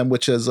Slam,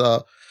 which is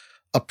a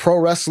pro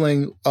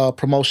wrestling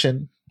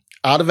promotion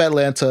out of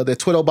Atlanta. Their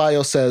Twitter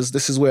bio says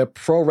this is where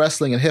pro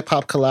wrestling and hip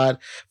hop collide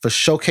for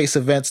showcase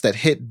events that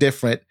hit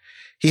different.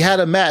 He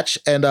had a match,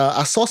 and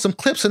I saw some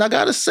clips, and I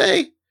got to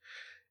say,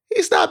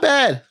 he's not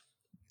bad.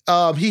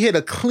 He hit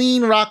a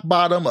clean rock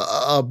bottom,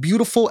 a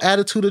beautiful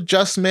attitude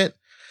adjustment,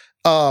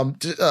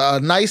 a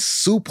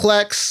nice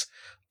suplex.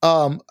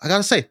 I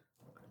gotta say,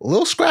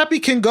 Lil Scrappy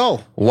can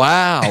go.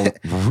 Wow,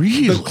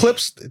 really? The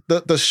clips,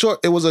 the short.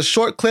 It was a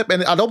short clip,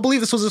 and I don't believe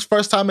this was his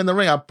first time in the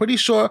ring. I'm pretty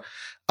sure.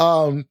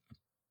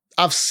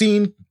 I've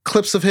seen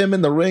clips of him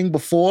in the ring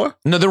before.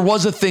 No, there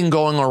was a thing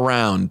going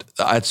around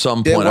at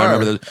some point. I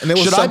remember that. And there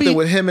was something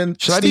with him and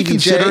Stevie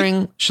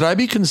J. Should I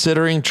be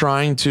considering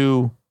trying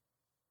to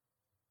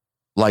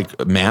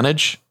like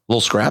manage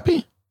Lil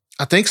Scrappy?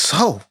 I think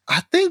so.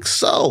 I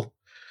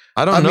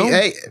don't know. Mean,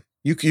 hey,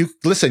 you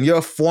listen, you're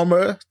a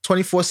former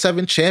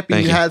 24/7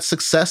 champion. You had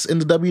success in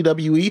the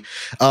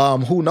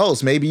WWE. Who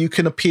knows? Maybe you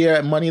can appear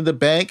at Money in the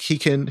Bank. He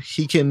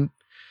can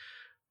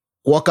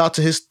walk out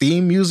to his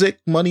theme music,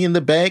 Money in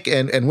the Bank,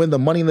 and win the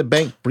Money in the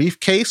Bank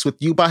briefcase with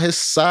you by his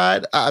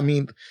side. I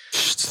mean,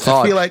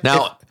 I feel like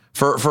now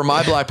for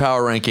my Black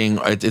Power ranking,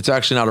 it's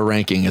actually not a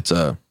ranking. It's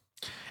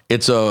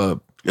It's a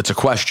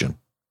question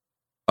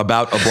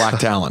about a black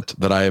talent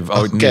that I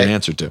need an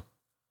answer to.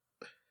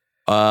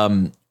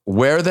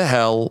 Where the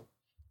hell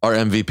are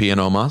MVP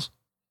and Omos?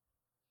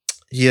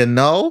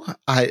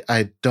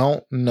 I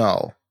don't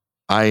know.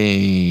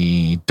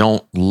 I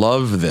don't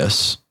love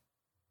this.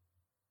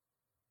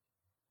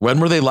 When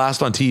were they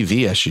last on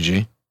TV,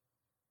 SGG?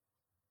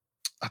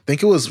 I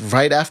think it was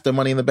right after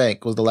Money in the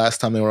Bank was the last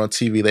time they were on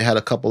TV. They had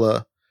a couple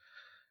of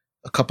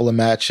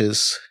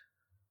matches.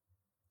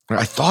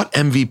 I thought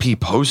MVP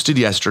posted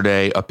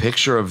yesterday a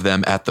picture of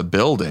them at the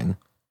building.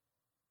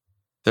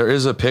 There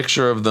is a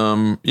picture of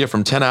them,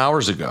 from 10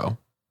 hours ago.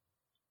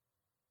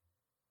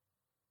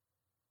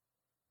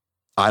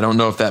 I don't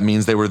know if that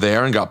means they were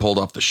there and got pulled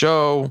off the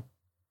show.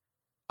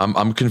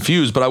 I'm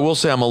confused, but I will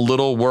say I'm a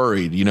little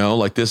worried,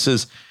 like this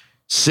is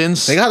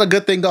since they got a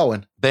good thing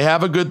going. They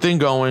have a good thing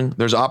going.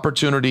 There's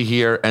opportunity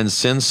here. And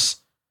since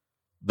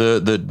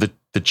the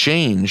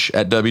change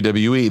at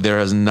WWE, there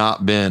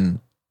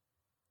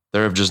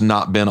have just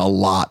not been a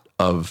lot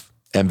of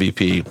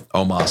MVP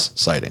Omos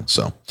sightings.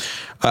 So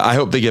I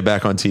hope they get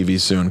back on TV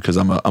soon because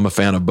I'm a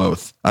fan of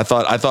both. I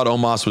thought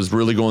Omos was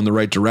really going the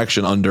right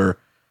direction under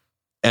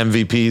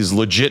MVP's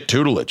legit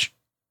tutelage.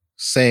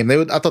 Same.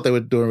 I thought they were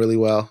doing really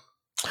well.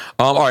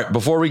 All right.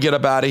 Before we get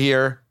up out of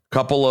here,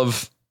 couple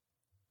of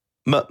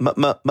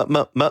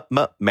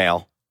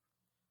mail.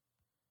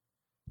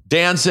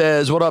 Dan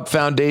says, "What up,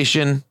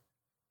 Foundation?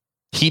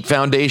 Heat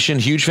Foundation,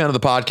 huge fan of the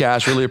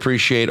podcast. Really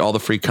appreciate all the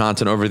free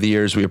content over the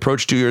years. We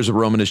approached 2 years of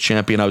Roman as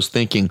champion. I was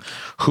thinking,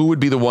 who would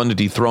be the one to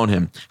dethrone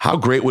him? How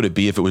great would it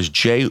be if it was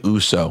Jey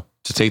Uso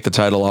to take the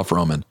title off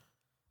Roman?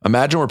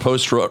 Imagine we're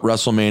post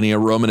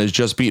WrestleMania. Roman has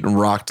just beaten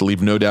Rock to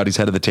leave no doubt he's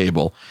head of the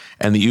table,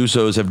 and the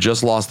Usos have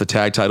just lost the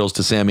tag titles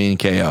to Sami and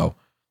KO.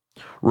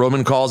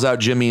 Roman calls out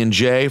Jimmy and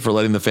Jey for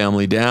letting the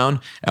family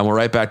down, and we're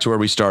right back to where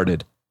we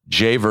started.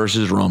 Jey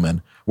versus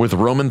Roman, with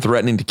Roman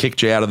threatening to kick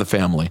Jey out of the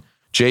family.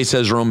 Jey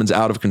says Roman's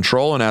out of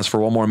control and asks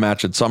for one more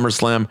match at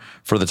SummerSlam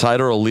for the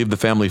title or leave the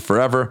family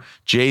forever.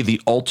 Jey,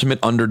 the ultimate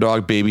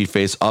underdog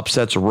babyface,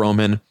 upsets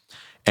Roman,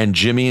 and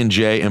Jimmy and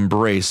Jey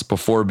embrace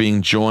before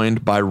being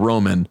joined by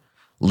Roman,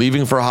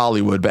 leaving for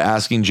Hollywood, but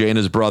asking Jey and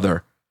his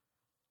brother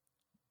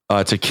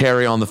to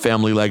carry on the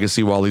family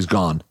legacy while he's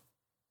gone.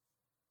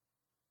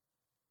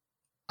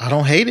 I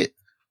don't hate it.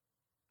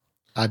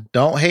 I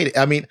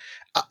mean,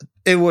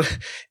 it would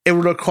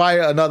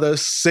require another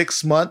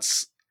 6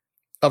 months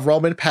of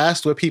Roman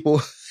past where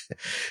people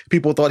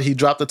thought he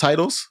dropped the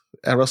titles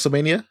at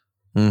WrestleMania.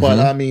 Mm-hmm. But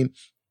I mean,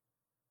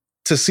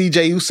 to see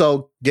Jey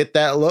Uso get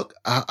that look,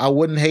 I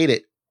wouldn't hate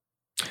it.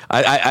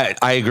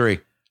 I agree.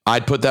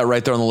 I'd put that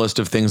right there on the list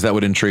of things that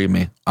would intrigue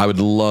me. I would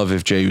love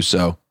if Jey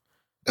Uso.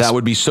 That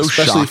would be so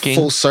especially shocking.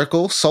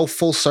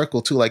 Full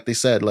circle too, like they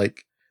said.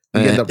 Like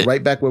we end up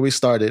right back where we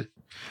started.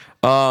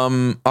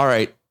 All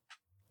right.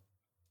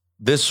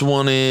 This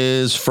one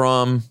is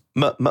from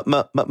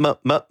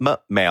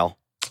mail.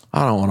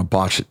 I don't want to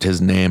botch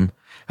his name.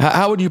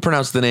 How would you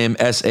pronounce the name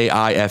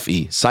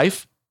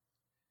Saife?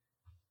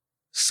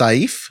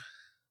 Saif?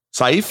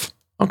 Saif?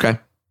 Okay.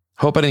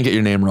 Hope I didn't get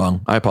your name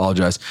wrong. I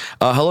apologize.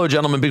 Hello,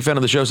 gentlemen. Big fan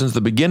of the show since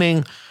the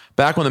beginning.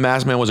 Back when the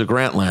Masked Man was at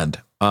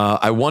Grantland.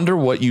 I wonder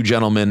what you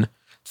gentlemen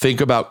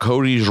think about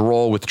Cody's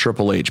role with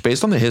Triple H.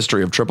 Based on the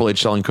history of Triple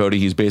H telling Cody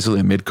he's basically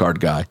a mid-card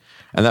guy.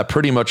 And that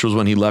pretty much was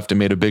when he left and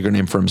made a bigger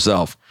name for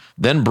himself.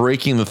 Then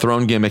breaking the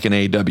throne gimmick in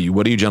AEW.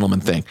 What do you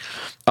gentlemen think?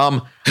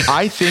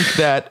 I think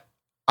that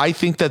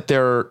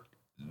their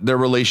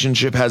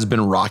relationship has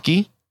been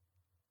rocky.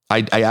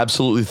 I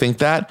absolutely think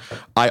that.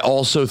 I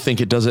also think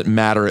it doesn't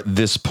matter at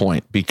this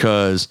point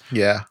because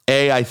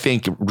I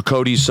think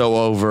Cody's so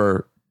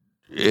over.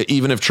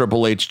 Even if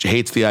Triple H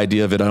hates the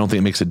idea of it, I don't think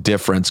it makes a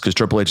difference because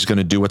Triple H is going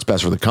to do what's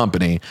best for the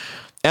company.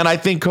 And I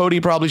think Cody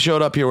probably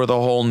showed up here with a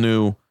whole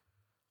new,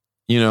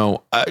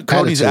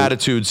 Cody's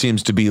attitude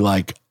seems to be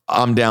like,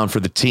 I'm down for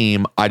the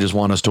team. I just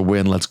want us to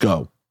win. Let's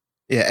go.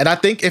 Yeah. And I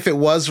think if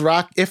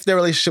their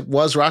relationship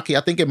was rocky,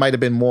 I think it might have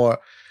been more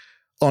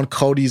on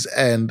Cody's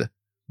end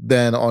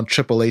than on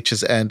Triple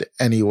H's end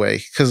anyway.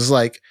 Because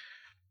like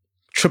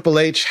Triple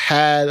H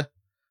had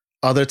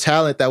other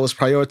talent that was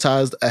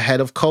prioritized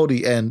ahead of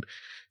Cody. And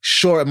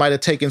sure, it might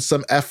have taken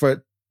some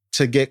effort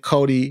to get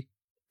Cody.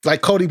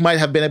 Like Cody might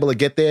have been able to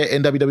get there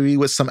in WWE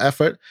with some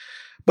effort.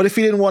 But if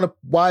he didn't want to,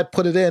 why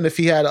put it in if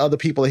he had other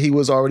people that he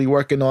was already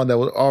working on that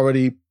were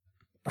already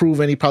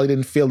proven? He probably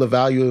didn't feel the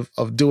value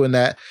of doing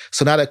that.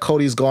 So now that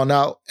Cody's gone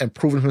out and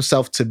proven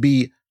himself to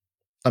be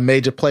a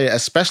major player,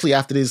 especially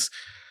after these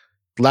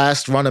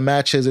last run of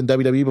matches in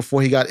WWE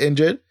before he got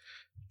injured,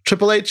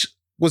 Triple H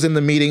was in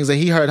the meetings and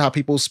he heard how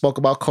people spoke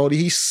about Cody.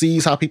 He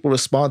sees how people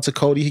respond to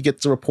Cody. He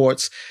gets the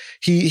reports.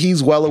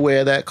 He's well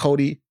aware that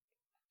Cody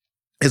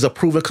is a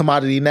proven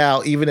commodity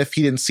now, even if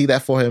he didn't see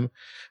that for him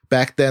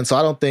back then. So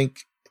I don't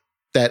think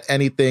that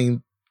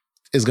anything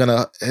is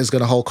gonna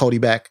hold Cody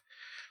back.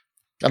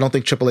 I don't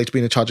think Triple H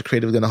being in charge of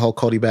creative is gonna hold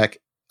Cody back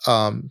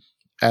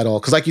at all.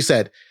 Because like you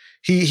said,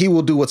 he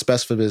will do what's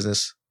best for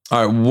business.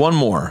 All right, one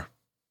more.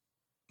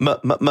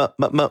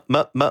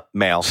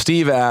 Mail.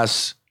 Steve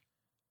asks,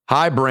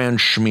 Hi, Brand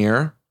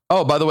Schmear.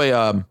 Oh, by the way,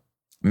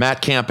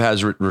 Matt Camp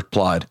has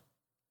replied.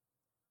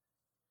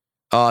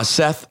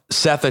 Seth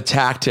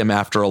attacked him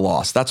after a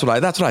loss. That's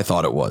what I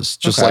thought it was.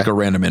 Just like a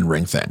random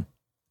in-ring thing.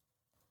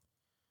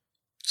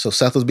 So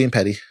Seth was being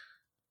petty.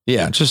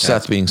 Yeah, just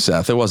Seth being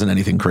Seth. It wasn't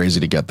anything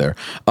crazy to get there.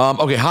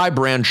 Okay, hi,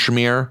 Brand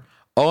Schmear.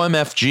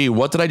 OMFG,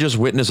 what did I just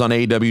witness on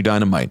AEW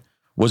Dynamite?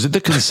 Was it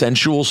the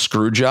consensual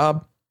screw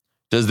job?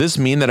 Does this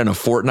mean that in a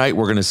fortnight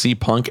we're going to see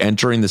Punk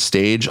entering the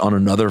stage on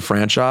another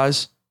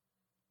franchise?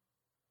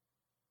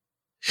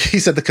 He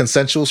said the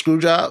consensual screw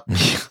job.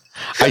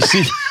 I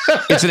see.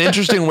 It's an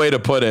interesting way to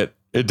put it.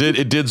 It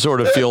did sort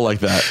of feel like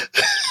that.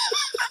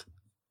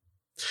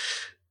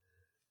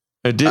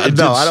 I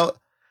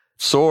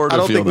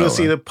don't think we'll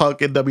see the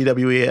Punk in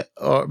WWE,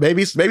 or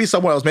maybe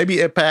somewhere else, maybe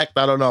Impact.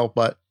 I don't know,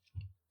 but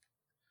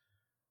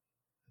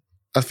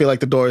I feel like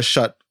the door is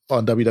shut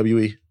on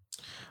WWE.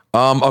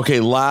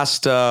 Okay,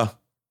 last one.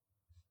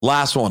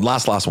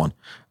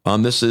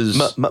 This is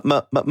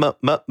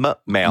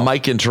mail.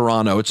 Mike in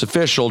Toronto. It's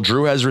official.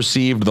 Drew has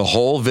received the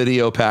whole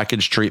video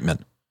package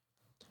treatment.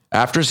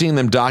 After seeing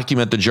them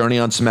document the journey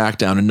on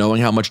SmackDown and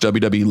knowing how much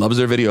WWE loves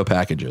their video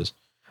packages,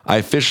 I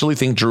officially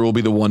think Drew will be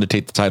the one to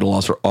take the title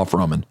off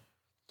Roman.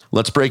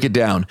 Let's break it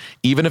down.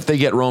 Even if they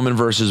get Roman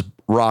versus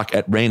Rock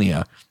at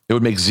Mania, it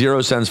would make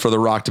zero sense for The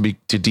Rock to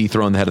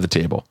dethrone the head of the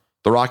table.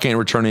 The Rock ain't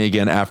returning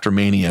again after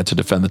Mania to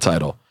defend the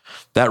title.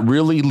 That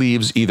really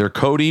leaves either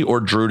Cody or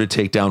Drew to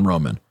take down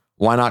Roman.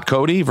 Why not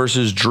Cody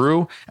versus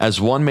Drew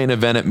as one main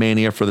event at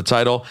Mania for the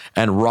title,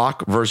 and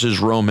Rock versus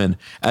Roman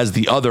as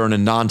the other in a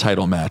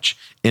non-title match?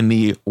 In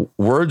the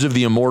words of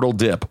the immortal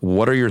Dip,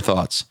 what are your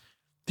thoughts?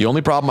 The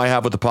only problem I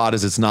have with the pod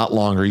is it's not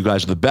longer. You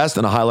guys are the best,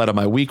 and a highlight of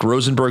my week.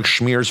 Rosenberg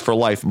Schmears for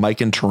life. Mike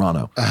in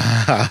Toronto.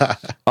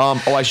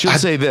 I should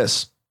say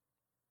this.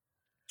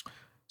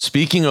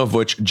 Speaking of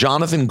which,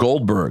 Jonathan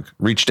Goldberg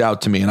reached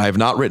out to me, and I have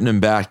not written him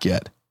back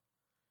yet.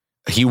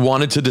 He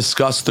wanted to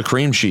discuss the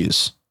cream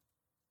cheese.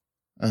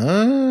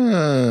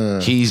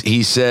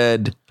 He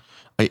said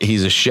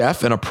he's a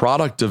chef and a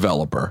product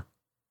developer.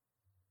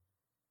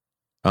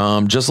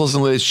 Just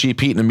listen to this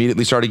Cheap Heat and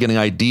immediately started getting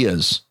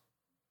ideas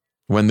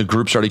when the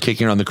group started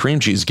kicking around the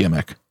cream cheese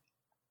gimmick.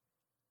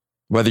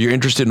 Whether you're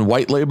interested in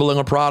white labeling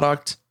a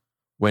product,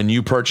 when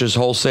you purchase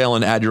wholesale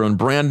and add your own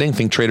branding,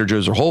 think Trader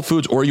Joe's or Whole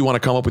Foods, or you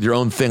want to come up with your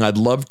own thing, I'd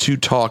love to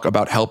talk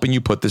about helping you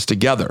put this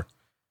together.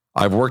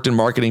 I've worked in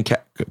marketing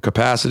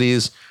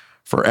capacities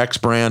for X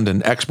brand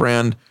and X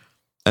brand,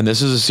 and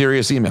this is a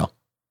serious email.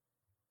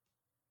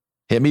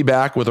 Hit me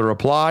back with a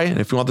reply, and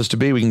if you want this to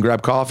be, we can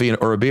grab coffee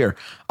or a beer.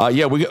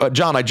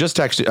 John, I just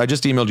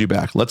emailed you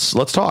back.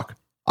 Let's talk.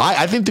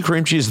 I think the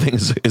cream cheese thing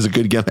is a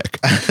good gimmick.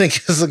 I think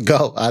it's a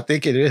go. I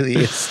think it really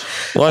is.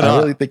 Why not? I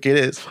really think it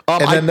is.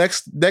 Then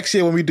next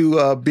year when we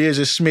do beers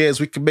and schmears,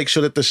 we can make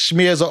sure that the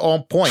schmears are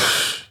on point.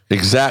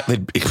 Exactly.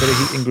 For the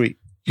heat and greet.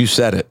 You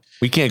said it.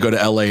 We can't go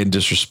to LA and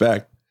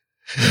disrespect.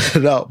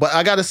 No, but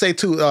I got to say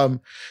too,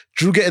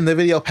 Drew getting the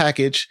video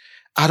package,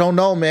 I don't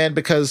know, man,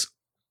 because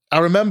I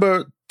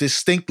remember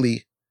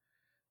distinctly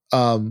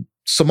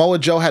Samoa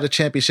Joe had a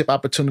championship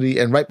opportunity,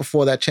 and right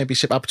before that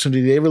championship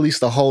opportunity, they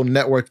released a whole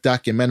network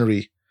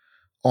documentary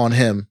on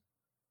him.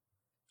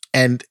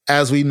 And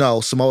as we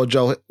know, Samoa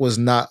Joe was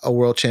not a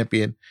world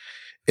champion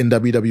in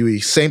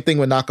WWE. Same thing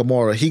with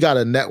Nakamura. He got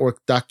a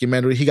network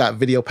documentary. He got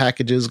video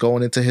packages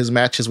going into his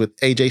matches with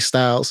AJ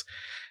Styles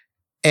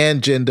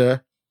and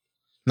Jinder.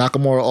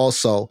 Nakamura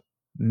also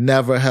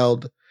never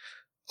held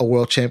a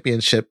world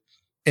championship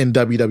in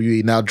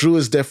WWE. Now, Drew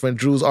is different.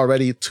 Drew's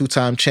already a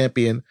two-time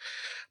champion,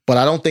 but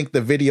I don't think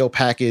the video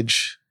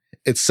package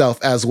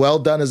itself, as well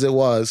done as it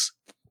was,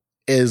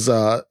 is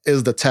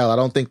the tell. I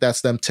don't think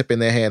that's them tipping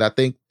their hand. I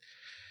think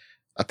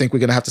we're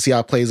gonna have to see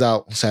how it plays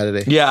out on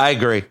Saturday. Yeah, I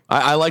agree.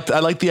 I like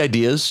the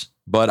ideas,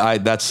 but I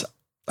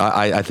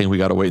think we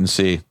got to wait and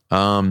see.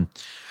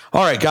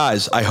 All right,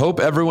 guys, I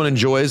hope everyone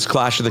enjoys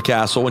Clash of the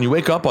Castle. When you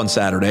wake up on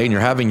Saturday and you're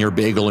having your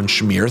bagel and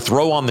schmear,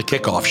 throw on the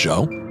kickoff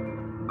show.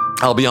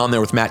 I'll be on there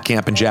with Matt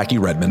Camp and Jackie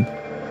Redmond.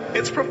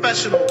 It's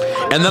professional.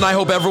 And then I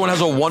hope everyone has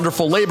a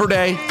wonderful Labor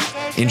Day,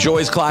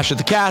 enjoys Clash of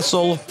the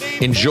Castle,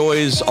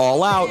 enjoys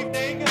All Out.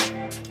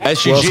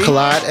 SGG. Worlds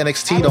Collide,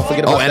 NXT, don't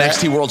forget about that.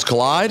 NXT Worlds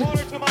Collide?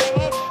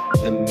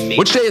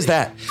 Which day is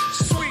that?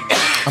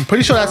 I'm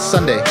pretty sure that's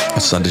Sunday.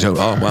 That's Sunday too.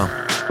 Oh, wow.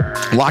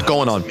 A lot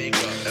going on.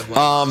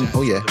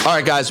 Oh, yeah. All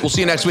right, guys. We'll see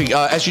you next week.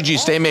 SGG,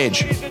 stay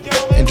mage.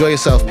 Enjoy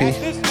yourself, P.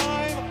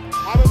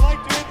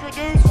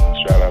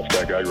 Shout out to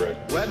that guy,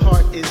 Red. Bret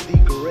Hart is the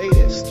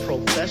greatest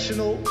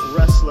professional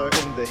wrestler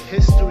in the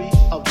history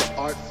of the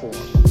art form.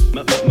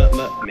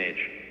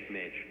 Midge.